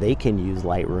clients. They can use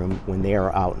Lightroom when they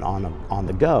are out on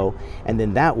the go, and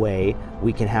then that way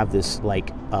we can have this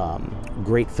like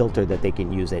great filter that they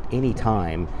can use at any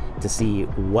time to see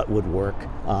what would work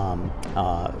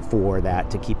for that,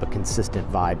 to keep a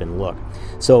consistent vibe and look.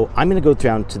 So I'm gonna go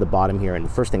down to the bottom here, and the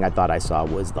first thing I thought I saw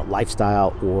was the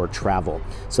lifestyle or travel.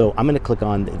 So I'm gonna click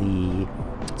on the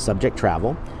subject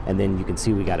travel, and then you can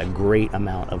see we got a great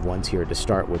amount of ones here to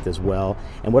start with as well.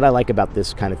 And what I like about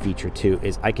this kind of feature too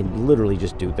is I can literally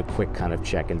just do the quick kind of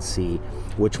check and see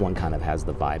which one kind of has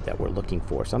the vibe that we're looking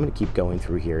for. So I'm going to keep going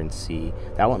through here and see.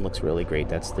 That one looks really great.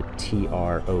 That's the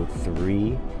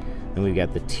TR03, and we've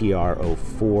got the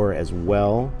TR04 as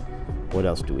well. What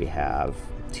else do we have?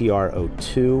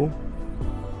 TR02.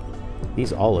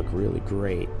 These all look really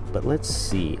great, but let's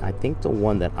see. I think the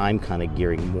one that I'm kind of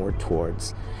gearing more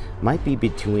towards might be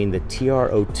between the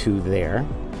TR02 there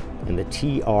and the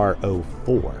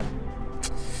TR04.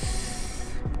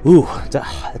 Ooh,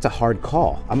 that's a hard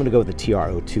call. I'm gonna go with the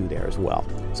TR02 there as well.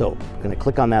 So I'm gonna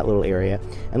click on that little area,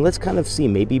 and let's kind of see,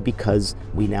 maybe because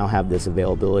we now have this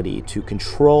availability to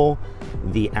control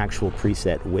the actual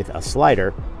preset with a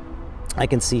slider, I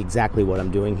can see exactly what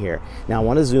I'm doing here. Now I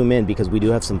want to zoom in because we do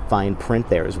have some fine print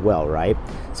there as well, right?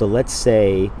 So let's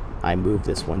say I move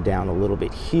this one down a little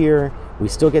bit here. We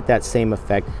still get that same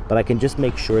effect, but I can just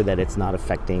make sure that it's not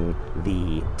affecting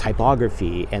the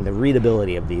typography and the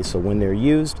readability of these. So when they're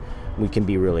used, we can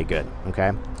be really good,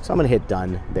 okay? So I'm gonna hit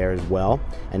done there as well.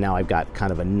 And now I've got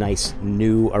kind of a nice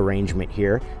new arrangement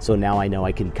here. So now I know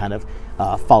I can kind of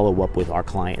follow up with our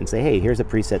client and say, hey, here's a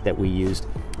preset that we used.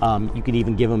 You can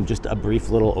even give them just a brief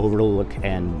little overlook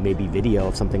and maybe video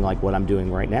of something like what I'm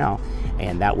doing right now.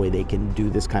 And that way they can do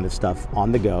this kind of stuff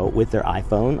on the go with their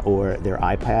iPhone or their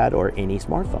iPad or any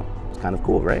smartphone. It's kind of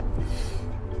cool, right?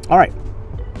 All right.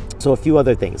 So a few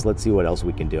other things. Let's see what else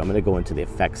we can do. I'm going to go into the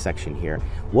effects section here.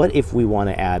 What if we want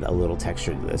to add a little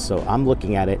texture to this? So I'm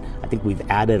looking at it. I think we've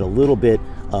added a little bit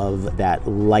of that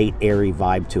light, airy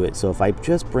vibe to it. So if I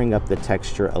just bring up the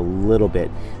texture a little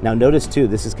bit. Now notice too,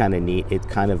 this is kind of neat. It's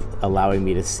kind of allowing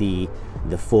me to see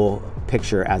the full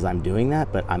picture as I'm doing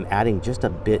that, but I'm adding just a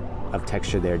bit of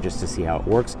texture there just to see how it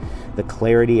works. The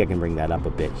clarity, I can bring that up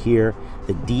a bit here.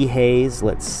 The dehaze,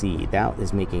 let's see, that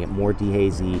is making it more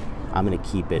dehazy. I'm going to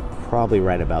keep it probably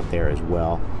right about there as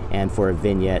well. And for a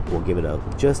vignette, we'll give it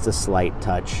just a slight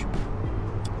touch.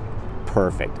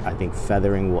 Perfect. I think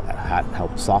feathering will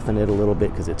help soften it a little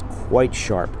bit because it's quite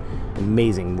sharp.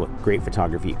 Amazing what great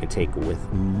photography you can take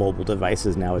with mobile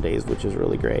devices nowadays, which is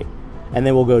really great. And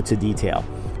then we'll go to detail.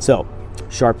 So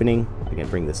sharpening, I can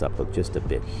bring this up just a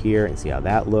bit here and see how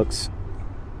that looks.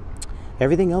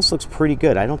 Everything else looks pretty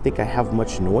good. I don't think I have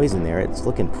much noise in there. It's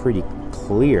looking pretty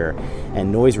clear.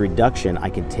 And noise reduction, I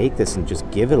can take this and just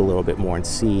give it a little bit more and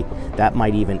see. That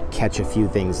might even catch a few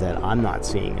things that I'm not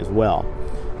seeing as well.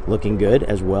 Looking good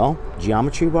as well.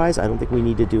 Geometry wise, I don't think we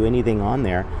need to do anything on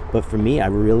there. But for me, I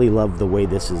really love the way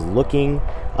this is looking.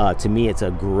 To me, it's a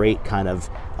great kind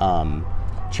of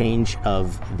change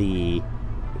of the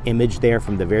image there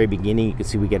from the very beginning. You can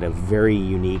see we get a very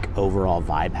unique overall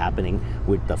vibe happening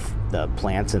with the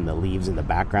plants and the leaves in the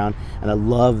background. And I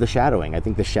love the shadowing. I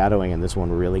think the shadowing in this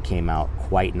one really came out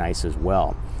quite nice as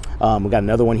well. We got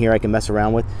another one here I can mess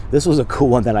around with. This was a cool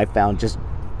one that I found just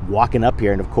walking up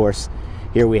here. And of course,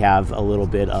 here we have a little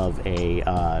bit of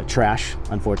a trash,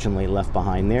 unfortunately, left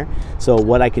behind there. So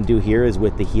what I can do here is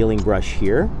with the healing brush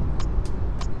here,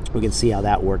 we can see how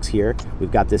that works here.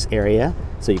 We've got this area.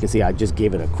 So you can see I just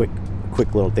gave it a quick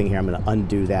little thing here. I'm going to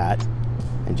undo that.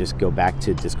 and just go back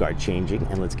to discard changing,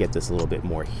 and let's get this a little bit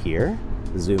more here,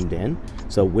 zoomed in.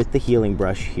 So with the healing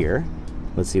brush here,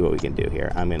 let's see what we can do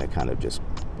here. I'm gonna kind of just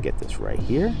get this right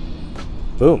here.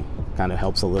 Boom, kind of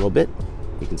helps a little bit.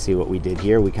 You can see what we did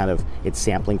here. We kind of, it's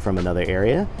sampling from another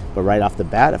area, but right off the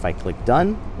bat, if I click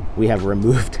done, we have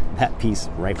removed that piece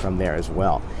right from there as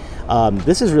well.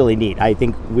 This is really neat. I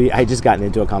think I just gotten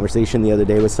into a conversation the other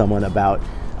day with someone about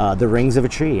the rings of a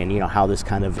tree, and you know how this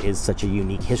kind of is such a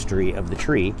unique history of the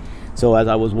tree. So as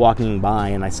I was walking by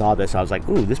and I saw this, I was like,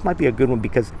 ooh, this might be a good one,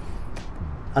 because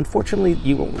unfortunately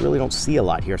you really don't see a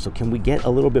lot here. So can we get a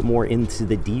little bit more into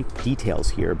the details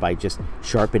here by just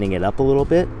sharpening it up a little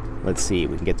bit? Let's see,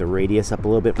 we can get the radius up a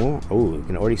little bit more. Oh, we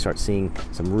can already start seeing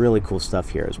some really cool stuff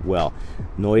here as well.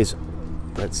 Noise,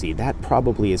 let's see, that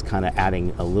probably is kind of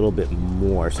adding a little bit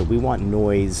more. So we want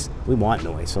noise,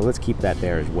 so let's keep that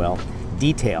there as well.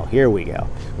 Detail, here we go.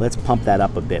 Let's pump that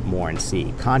up a bit more and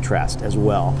see. Contrast as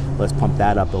well, let's pump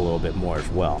that up a little bit more as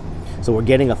well. So we're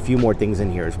getting a few more things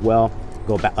in here as well.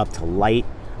 Go back up to light.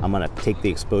 I'm gonna take the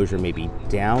exposure maybe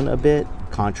down a bit,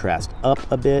 contrast up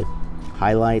a bit,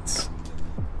 highlights,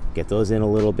 get those in a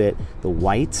little bit, the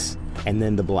whites, and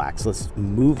then the blacks. Let's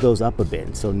move those up a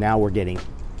bit. So now we're getting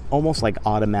almost like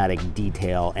automatic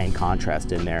detail and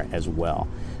contrast in there as well.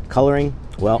 Coloring,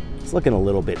 well, it's looking a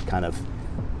little bit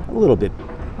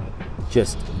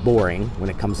just boring when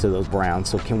it comes to those browns.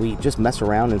 So can we just mess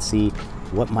around and see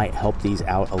what might help these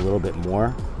out a little bit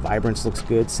more? Vibrance looks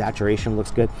good, saturation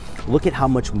looks good. Look at how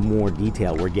much more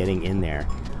detail we're getting in there.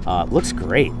 Looks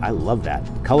great, I love that.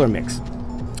 Color mix,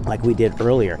 like we did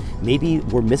earlier. Maybe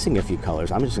we're missing a few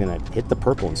colors. I'm just gonna hit the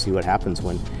purple and see what happens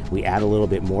when we add a little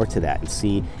bit more to that, and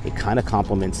see it kind of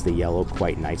complements the yellow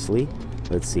quite nicely.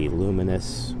 Let's see,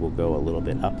 luminous will go a little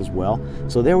bit up as well.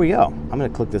 So there we go. I'm gonna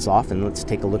click this off and let's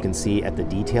take a look and see at the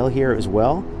detail here as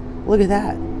well. Look at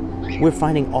that. We're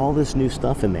finding all this new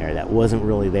stuff in there that wasn't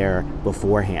really there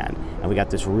beforehand. And we got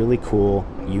this really cool,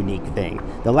 unique thing.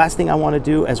 The last thing I wanna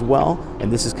do as well, and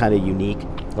this is kind of unique.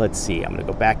 Let's see, I'm gonna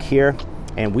go back here.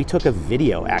 And we took a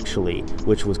video actually,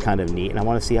 which was kind of neat, and I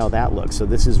want to see how that looks. So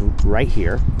this is right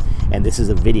here, and this is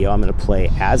a video I'm going to play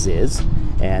as is.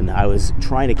 And I was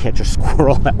trying to catch a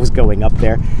squirrel that was going up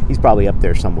there. He's probably up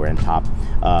there somewhere in top,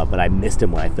 but I missed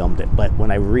him when I filmed it. But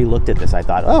when I re-looked at this, I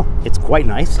thought, oh, it's quite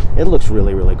nice. It looks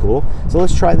really, really cool. So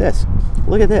let's try this.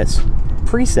 Look at this,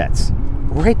 presets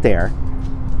right there.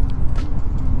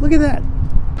 Look at that,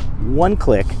 one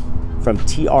click from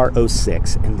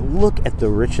TR06, and look at the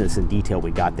richness and detail we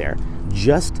got there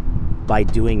just by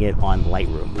doing it on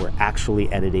Lightroom. We're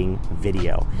actually editing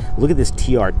video. Look at this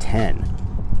TR10.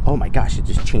 Oh my gosh, it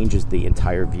just changes the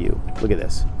entire view. Look at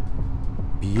this.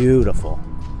 Beautiful,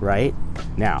 right?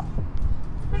 Now,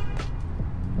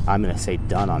 I'm gonna say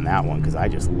done on that one because I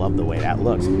just love the way that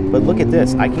looks. But look at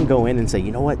this, I can go in and say,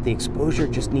 you know what, the exposure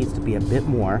just needs to be a bit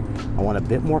more. I want a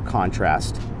bit more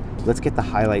contrast. Let's get the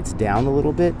highlights down a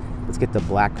little bit. Let's get the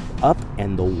black up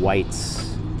and the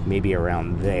whites maybe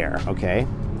around there, okay?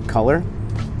 Color,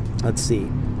 let's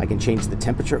see. I can change the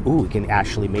temperature. Ooh, we can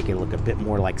actually make it look a bit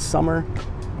more like summer.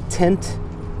 Tint,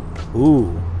 ooh,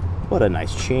 what a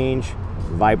nice change.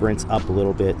 Vibrance up a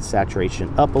little bit,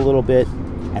 saturation up a little bit.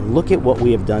 And look at what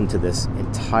we have done to this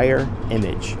entire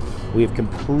image. We have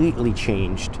completely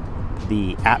changed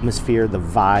the atmosphere, the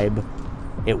vibe.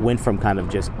 It went from kind of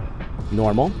just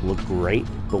normal, looked great,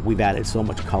 but we've added so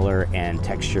much color and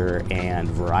texture and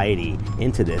variety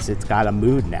into this. It's got a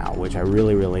mood now, which I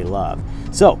really, really love.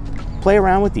 So play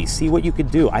around with these, see what you could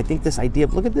do. I think this idea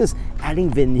of, look at this, adding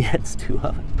vignettes to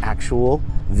an actual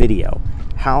video.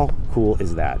 How cool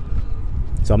is that?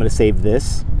 So I'm gonna save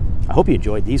this. I hope you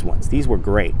enjoyed these ones. These were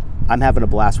great. I'm having a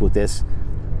blast with this.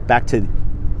 Back to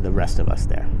the rest of us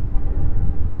there.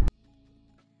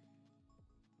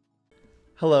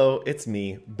 Hello, it's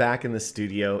me, back in the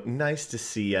studio. Nice to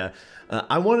see ya.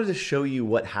 I wanted to show you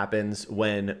what happens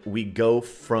when we go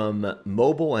from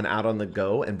mobile and out on the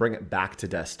go and bring it back to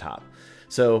desktop.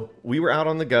 So we were out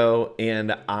on the go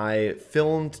and I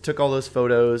filmed, took all those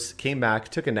photos, came back,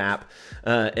 took a nap,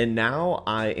 and now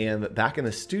I am back in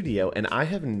the studio and I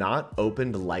have not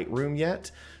opened Lightroom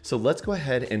yet. So let's go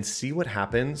ahead and see what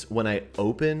happens when I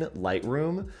open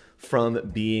Lightroom from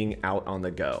being out on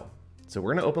the go. So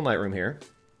we're gonna open Lightroom here.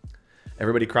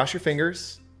 Everybody cross your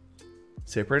fingers,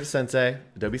 say a prayer to Sensei,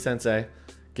 Adobe Sensei,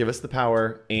 give us the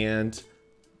power, and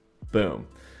boom.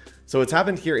 So what's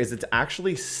happened here is it's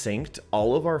actually synced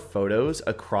all of our photos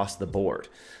across the board.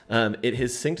 It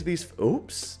has synced these,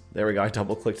 oops, there we go, I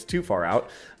double clicked too far out.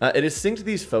 It has synced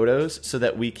these photos so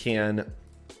that we can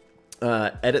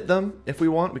edit them if we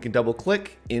want. We can double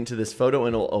click into this photo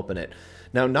and it'll open it.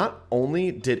 Now, not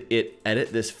only did it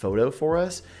edit this photo for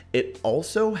us, it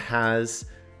also has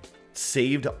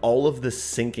saved all of the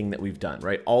syncing that we've done,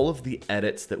 right? All of the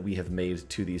edits that we have made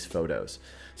to these photos.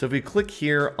 So if we click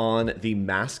here on the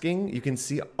masking, you can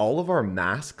see all of our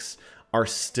masks are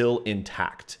still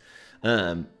intact.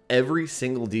 Every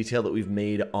single detail that we've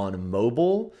made on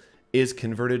mobile is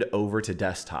converted over to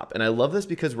desktop. And I love this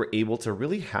because we're able to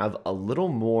really have a little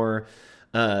more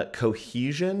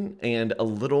cohesion and a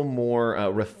little more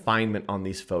refinement on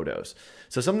these photos.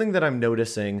 So something that I'm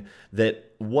noticing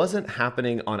that wasn't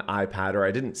happening on iPad, or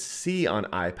I didn't see on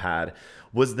iPad,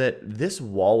 was that this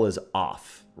wall is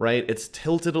off, right? It's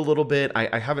tilted a little bit.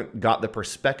 I haven't got the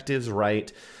perspectives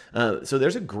right. So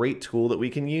there's a great tool that we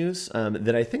can use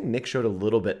that I think Nick showed a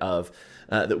little bit of,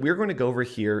 that we're going to go over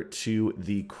here to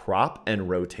the crop and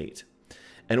rotate.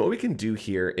 And what we can do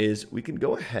here is we can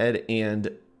go ahead and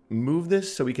move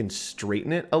this so we can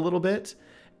straighten it a little bit,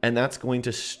 and that's going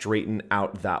to straighten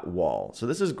out that wall. So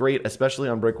this is great, especially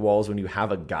on brick walls. When you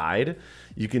have a guide,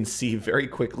 you can see very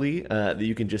quickly that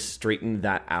you can just straighten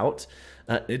that out.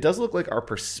 It does look like our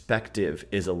perspective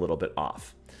is a little bit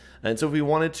off. And so if we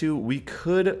wanted to, we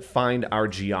could find our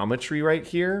geometry right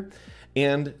here.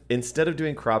 And instead of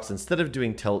doing crops, instead of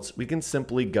doing tilts, we can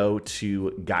simply go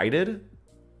to guided.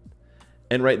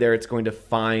 And right there, it's going to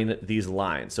find these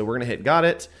lines. So we're going to hit got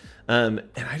it. And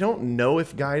I don't know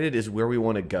if guided is where we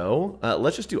want to go.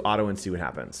 Let's just do auto and see what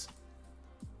happens.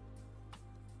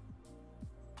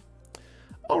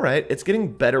 All right, it's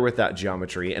getting better with that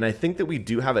geometry. And I think that we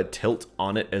do have a tilt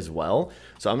on it as well.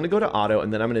 So I'm going to go to auto,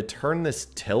 and then I'm going to turn this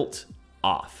tilt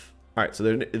off. All right, so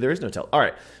there is no tilt. All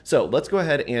right, so let's go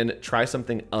ahead and try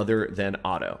something other than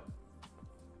auto.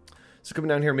 So coming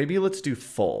down here, maybe let's do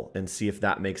full and see if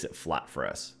that makes it flat for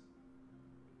us.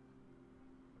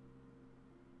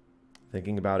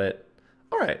 Thinking about it.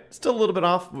 All right, still a little bit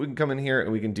off. We can come in here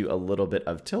and we can do a little bit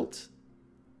of tilt.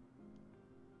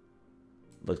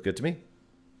 Looks good to me.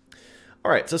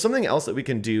 All right, so something else that we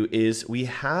can do is we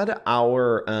had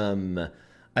our,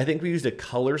 I think we used a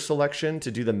color selection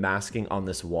to do the masking on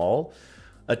this wall.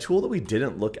 A tool that we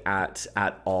didn't look at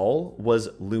all was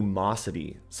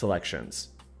lumosity selections.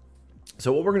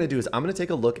 So what we're going to do is I'm going to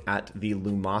take a look at the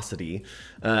lumosity,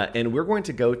 and we're going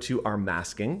to go to our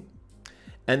masking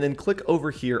and then click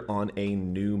over here on a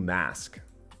new mask.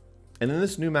 And in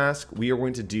this new mask, we are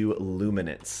going to do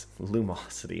luminance.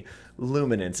 Lumosity.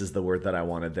 Luminance is the word that I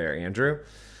wanted there, Andrew.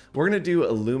 We're going to do a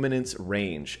luminance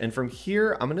range. And from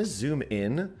here, I'm going to zoom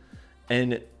in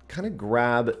and kind of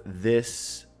grab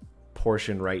this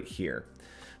portion right here.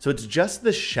 So it's just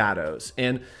the shadows,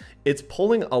 and it's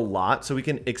pulling a lot. So we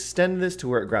can extend this to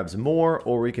where it grabs more,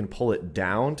 or we can pull it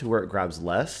down to where it grabs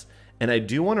less. And I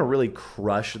do want to really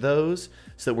crush those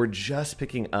so that we're just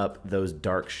picking up those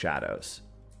dark shadows.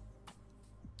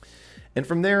 And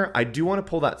from there, I do want to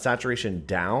pull that saturation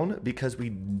down because we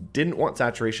didn't want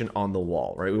saturation on the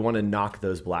wall, right? We want to knock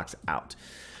those blacks out.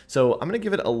 So I'm going to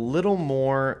give it a little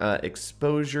more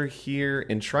exposure here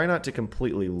and try not to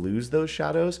completely lose those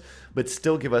shadows, but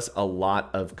still give us a lot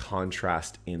of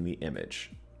contrast in the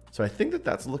image. So I think that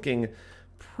that's looking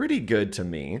pretty good to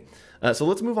me. So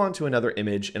let's move on to another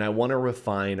image, and I want to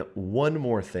refine one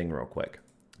more thing real quick,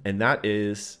 and that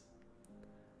is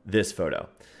this photo.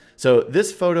 So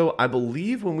this photo, I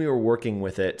believe when we were working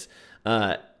with it,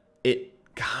 it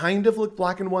kind of looked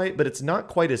black and white, but it's not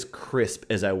quite as crisp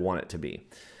as I want it to be.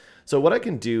 So what I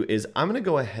can do is I'm going to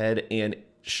go ahead and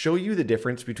show you the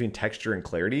difference between texture and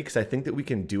clarity, because I think that we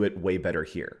can do it way better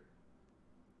here.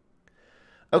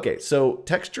 Okay, so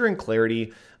texture and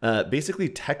clarity, basically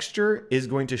texture is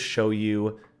going to show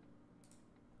you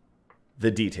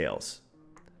the details.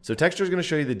 So texture is going to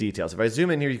show you the details. If I zoom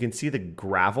in here, you can see the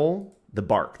gravel, the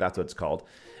bark, that's what it's called.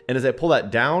 And as I pull that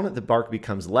down, the bark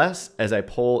becomes less. As I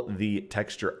pull the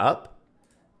texture up,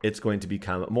 it's going to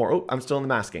become more. Oh, I'm still in the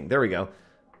masking. There we go.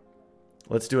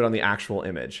 Let's do it on the actual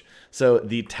image. So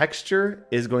the texture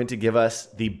is going to give us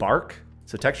the bark.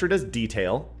 So texture does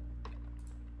detail.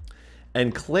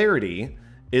 And clarity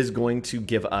is going to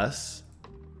give us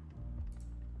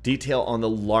detail on the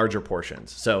larger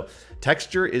portions. So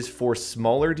texture is for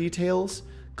smaller details.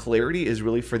 Clarity is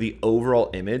really for the overall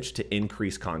image to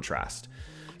increase contrast.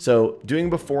 So doing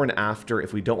before and after,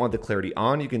 if we don't want the clarity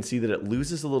on, you can see that it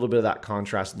loses a little bit of that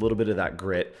contrast, a little bit of that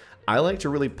grit. I like to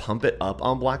really pump it up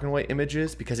on black and white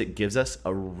images because it gives us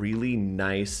a really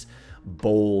nice,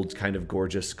 bold, kind of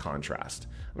gorgeous contrast.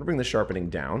 I'm gonna bring the sharpening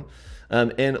down.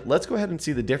 And let's go ahead and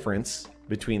see the difference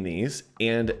between these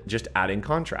and just adding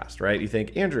contrast, right? You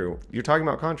think, Andrew, you're talking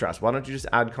about contrast. Why don't you just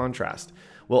add contrast?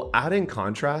 Well, adding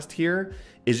contrast here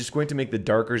is just going to make the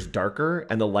darkers darker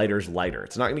and the lighters lighter.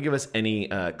 It's not going to give us any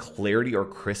clarity or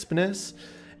crispness.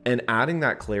 And adding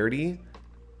that clarity,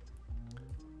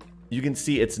 you can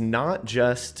see it's not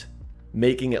just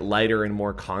making it lighter and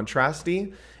more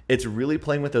contrasty. It's really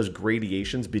playing with those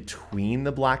gradations between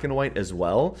the black and white as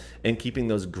well, and keeping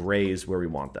those grays where we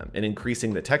want them. And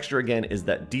increasing the texture again is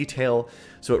that detail.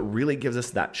 So it really gives us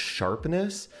that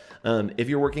sharpness. If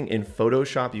you're working in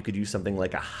Photoshop, you could use something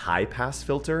like a high pass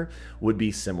filter, would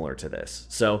be similar to this.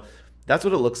 So that's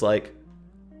what it looks like.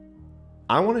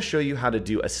 I want to show you how to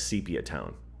do a sepia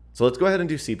tone. So let's go ahead and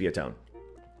do sepia tone.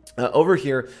 Over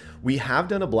here, we have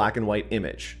done a black and white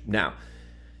image. Now,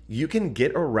 you can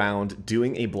get around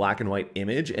doing a black and white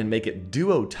image and make it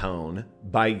duotone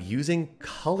by using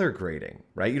color grading,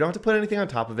 right? You don't have to put anything on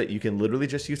top of it. You can literally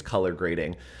just use color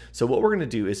grading. So what we're going to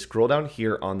do is scroll down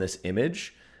here on this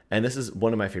image. And this is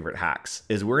one of my favorite hacks,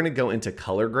 is we're going to go into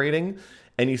color grading.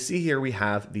 And you see here we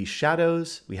have the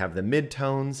shadows, we have the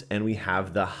midtones, and we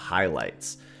have the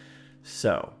highlights.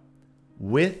 So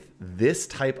with this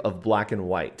type of black and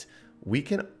white, we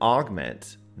can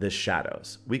augment the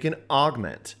shadows. We can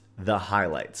augment the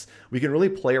highlights. We can really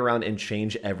play around and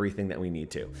change everything that we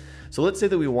need to. So let's say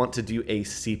that we want to do a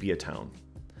sepia tone.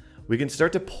 We can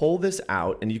start to pull this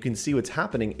out, and you can see what's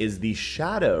happening is the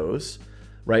shadows,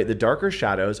 right? The darker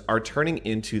shadows are turning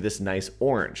into this nice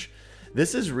orange.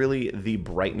 This is really the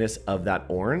brightness of that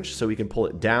orange. So we can pull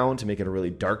it down to make it a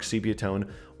really dark sepia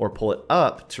tone, or pull it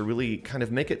up to really kind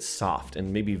of make it soft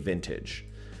and maybe vintage.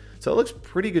 So it looks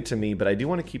pretty good to me, but I do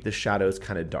want to keep the shadows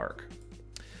kind of dark.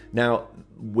 Now,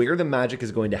 where the magic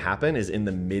is going to happen is in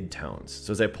the midtones.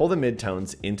 So as I pull the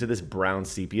midtones into this brown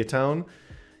sepia tone,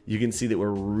 you can see that we're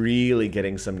really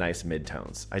getting some nice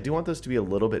midtones. I do want those to be a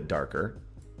little bit darker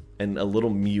and a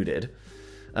little muted.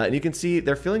 And you can see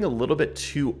they're feeling a little bit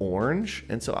too orange.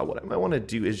 And so what I might want to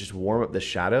do is just warm up the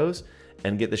shadows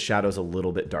and get the shadows a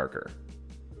little bit darker.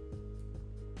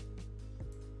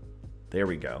 There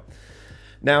we go.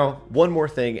 Now, one more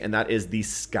thing, and that is the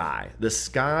sky. The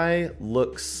sky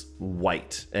looks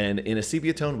white, and in a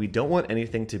sepia tone, we don't want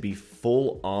anything to be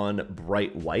full on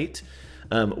bright white.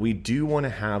 We do want to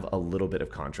have a little bit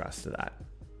of contrast to that.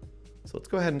 So let's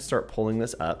go ahead and start pulling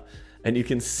this up, and you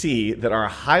can see that our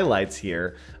highlights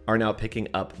here are now picking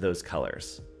up those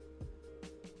colors.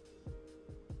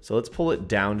 So let's pull it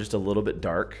down just a little bit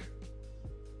dark.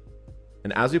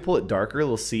 And as we pull it darker,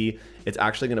 we'll see it's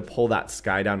actually going to pull that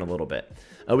sky down a little bit.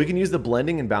 We can use the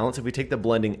blending and balance. If we take the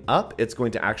blending up, it's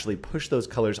going to actually push those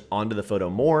colors onto the photo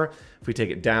more. If we take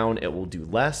it down, it will do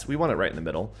less. We want it right in the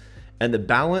middle. And the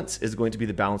balance is going to be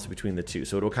the balance between the two.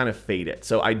 So it will kind of fade it.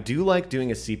 So I do like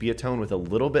doing a sepia tone with a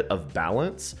little bit of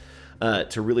balance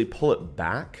to really pull it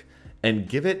back and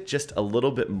give it just a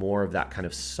little bit more of that kind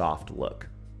of soft look.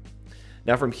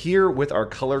 Now from here, with our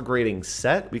color grading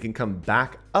set, we can come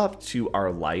back up to our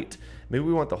light. Maybe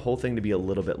we want the whole thing to be a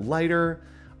little bit lighter,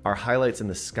 our highlights in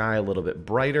the sky a little bit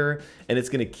brighter, and it's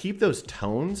going to keep those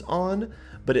tones on,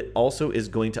 but it also is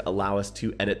going to allow us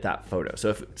to edit that photo. So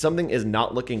if something is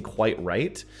not looking quite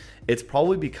right, it's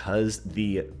probably because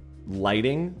the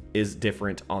lighting is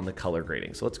different on the color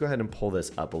grading. So let's go ahead and pull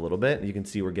this up a little bit. You can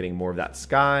see we're getting more of that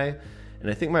sky. And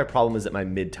I think my problem is that my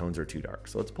midtones are too dark.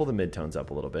 So let's pull the midtones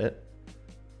up a little bit.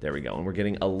 There we go. And we're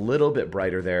getting a little bit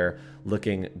brighter there,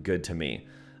 looking good to me.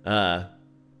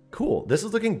 Cool. This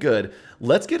is looking good.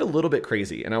 Let's get a little bit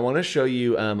crazy. And I want to show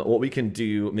you what we can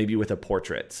do maybe with a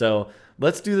portrait. So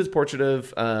let's do this portrait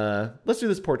of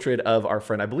our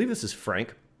friend. I believe this is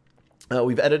Frank.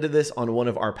 We've edited this on one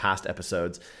of our past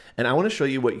episodes, and I want to show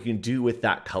you what you can do with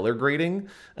that color grading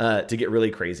to get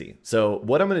really crazy. So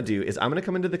what I'm going to do is I'm going to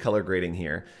come into the color grading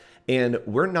here, and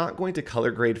we're not going to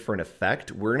color grade for an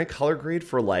effect. We're going to color grade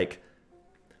for like,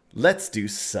 let's do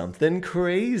something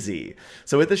crazy.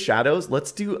 So with the shadows,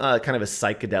 let's do kind of a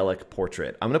psychedelic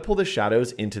portrait. I'm going to pull the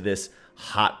shadows into this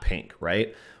hot pink,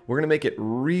 right? We're going to make it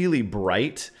really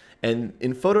bright. And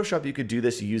in Photoshop, you could do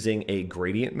this using a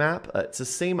gradient map. It's the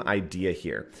same idea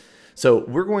here. So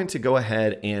we're going to go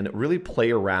ahead and really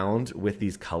play around with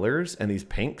these colors and these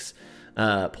pinks.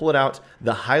 Pull it out.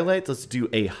 The highlights, let's do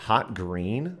a hot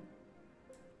green.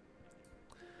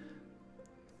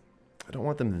 I don't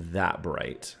want them that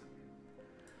bright.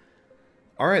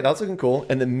 All right, that's looking cool.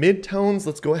 And the midtones,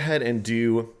 let's go ahead and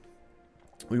do,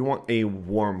 we want a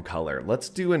warm color. Let's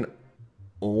do an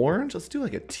orange. Let's do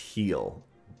like a teal.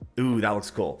 Ooh, that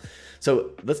looks cool.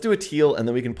 So let's do a teal, and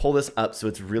then we can pull this up so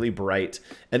it's really bright.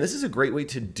 And this is a great way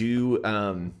to do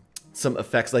some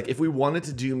effects. Like if we wanted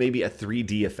to do maybe a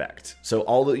 3D effect. So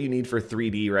all that you need for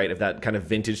 3D, right? If that kind of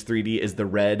vintage 3D is the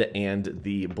red and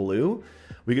the blue,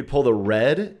 We could pull the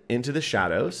red into the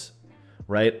shadows,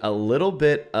 right? A little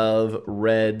bit of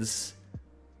reds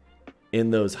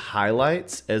in those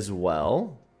highlights as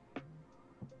well.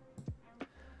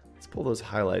 Let's pull those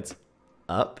highlights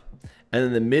up. And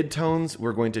then the midtones,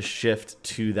 we're going to shift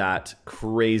to that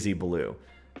crazy blue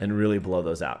and really blow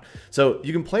those out. So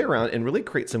you can play around and really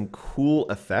create some cool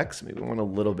effects. Maybe we want a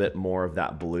little bit more of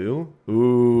that blue.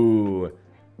 Ooh,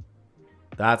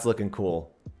 that's looking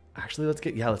cool. Actually,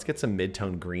 let's get some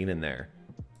mid-tone green in there.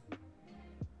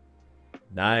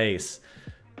 Nice.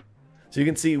 So you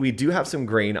can see we do have some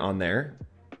grain on there.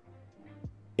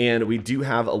 And we do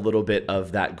have a little bit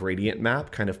of that gradient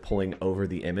map kind of pulling over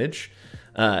the image.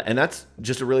 And that's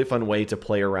just a really fun way to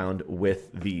play around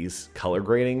with these color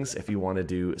gradings if you want to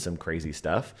do some crazy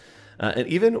stuff. And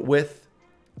even with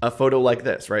a photo like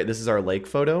this, right? This is our lake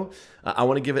photo. I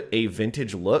want to give it a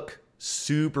vintage look.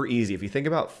 Super easy. If you think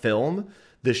about film,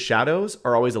 the shadows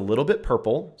are always a little bit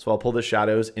purple. So I'll pull the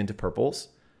shadows into purples.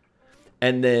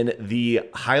 And then the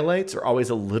highlights are always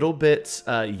a little bit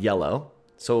yellow.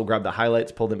 So we'll grab the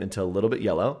highlights, pull them into a little bit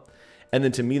yellow. And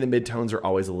then to me, the midtones are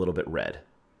always a little bit red.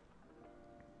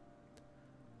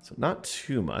 So not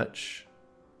too much.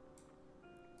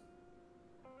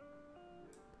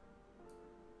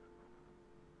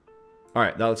 All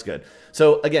right, that looks good.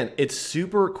 So again, it's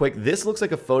super quick. This looks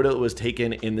like a photo that was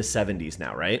taken in the 70s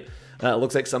now, right? It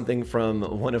looks like something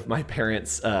from one of my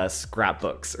parents'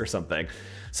 scrapbooks or something.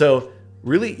 So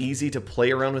really easy to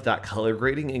play around with that color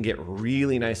grading and get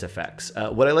really nice effects.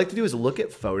 What I like to do is look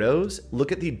at photos,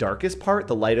 look at the darkest part,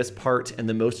 the lightest part, and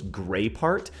the most gray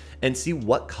part, and see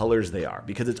what colors they are,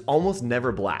 because it's almost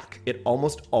never black. It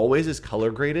almost always is color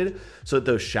graded so that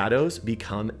those shadows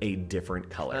become a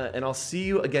different color. And I'll see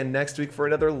you again next week for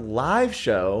another live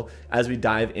show as we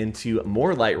dive into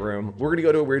more Lightroom. We're gonna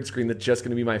go to a weird screen that's just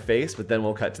gonna be my face, but then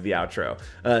we'll cut to the outro.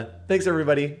 Thanks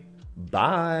everybody,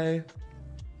 bye.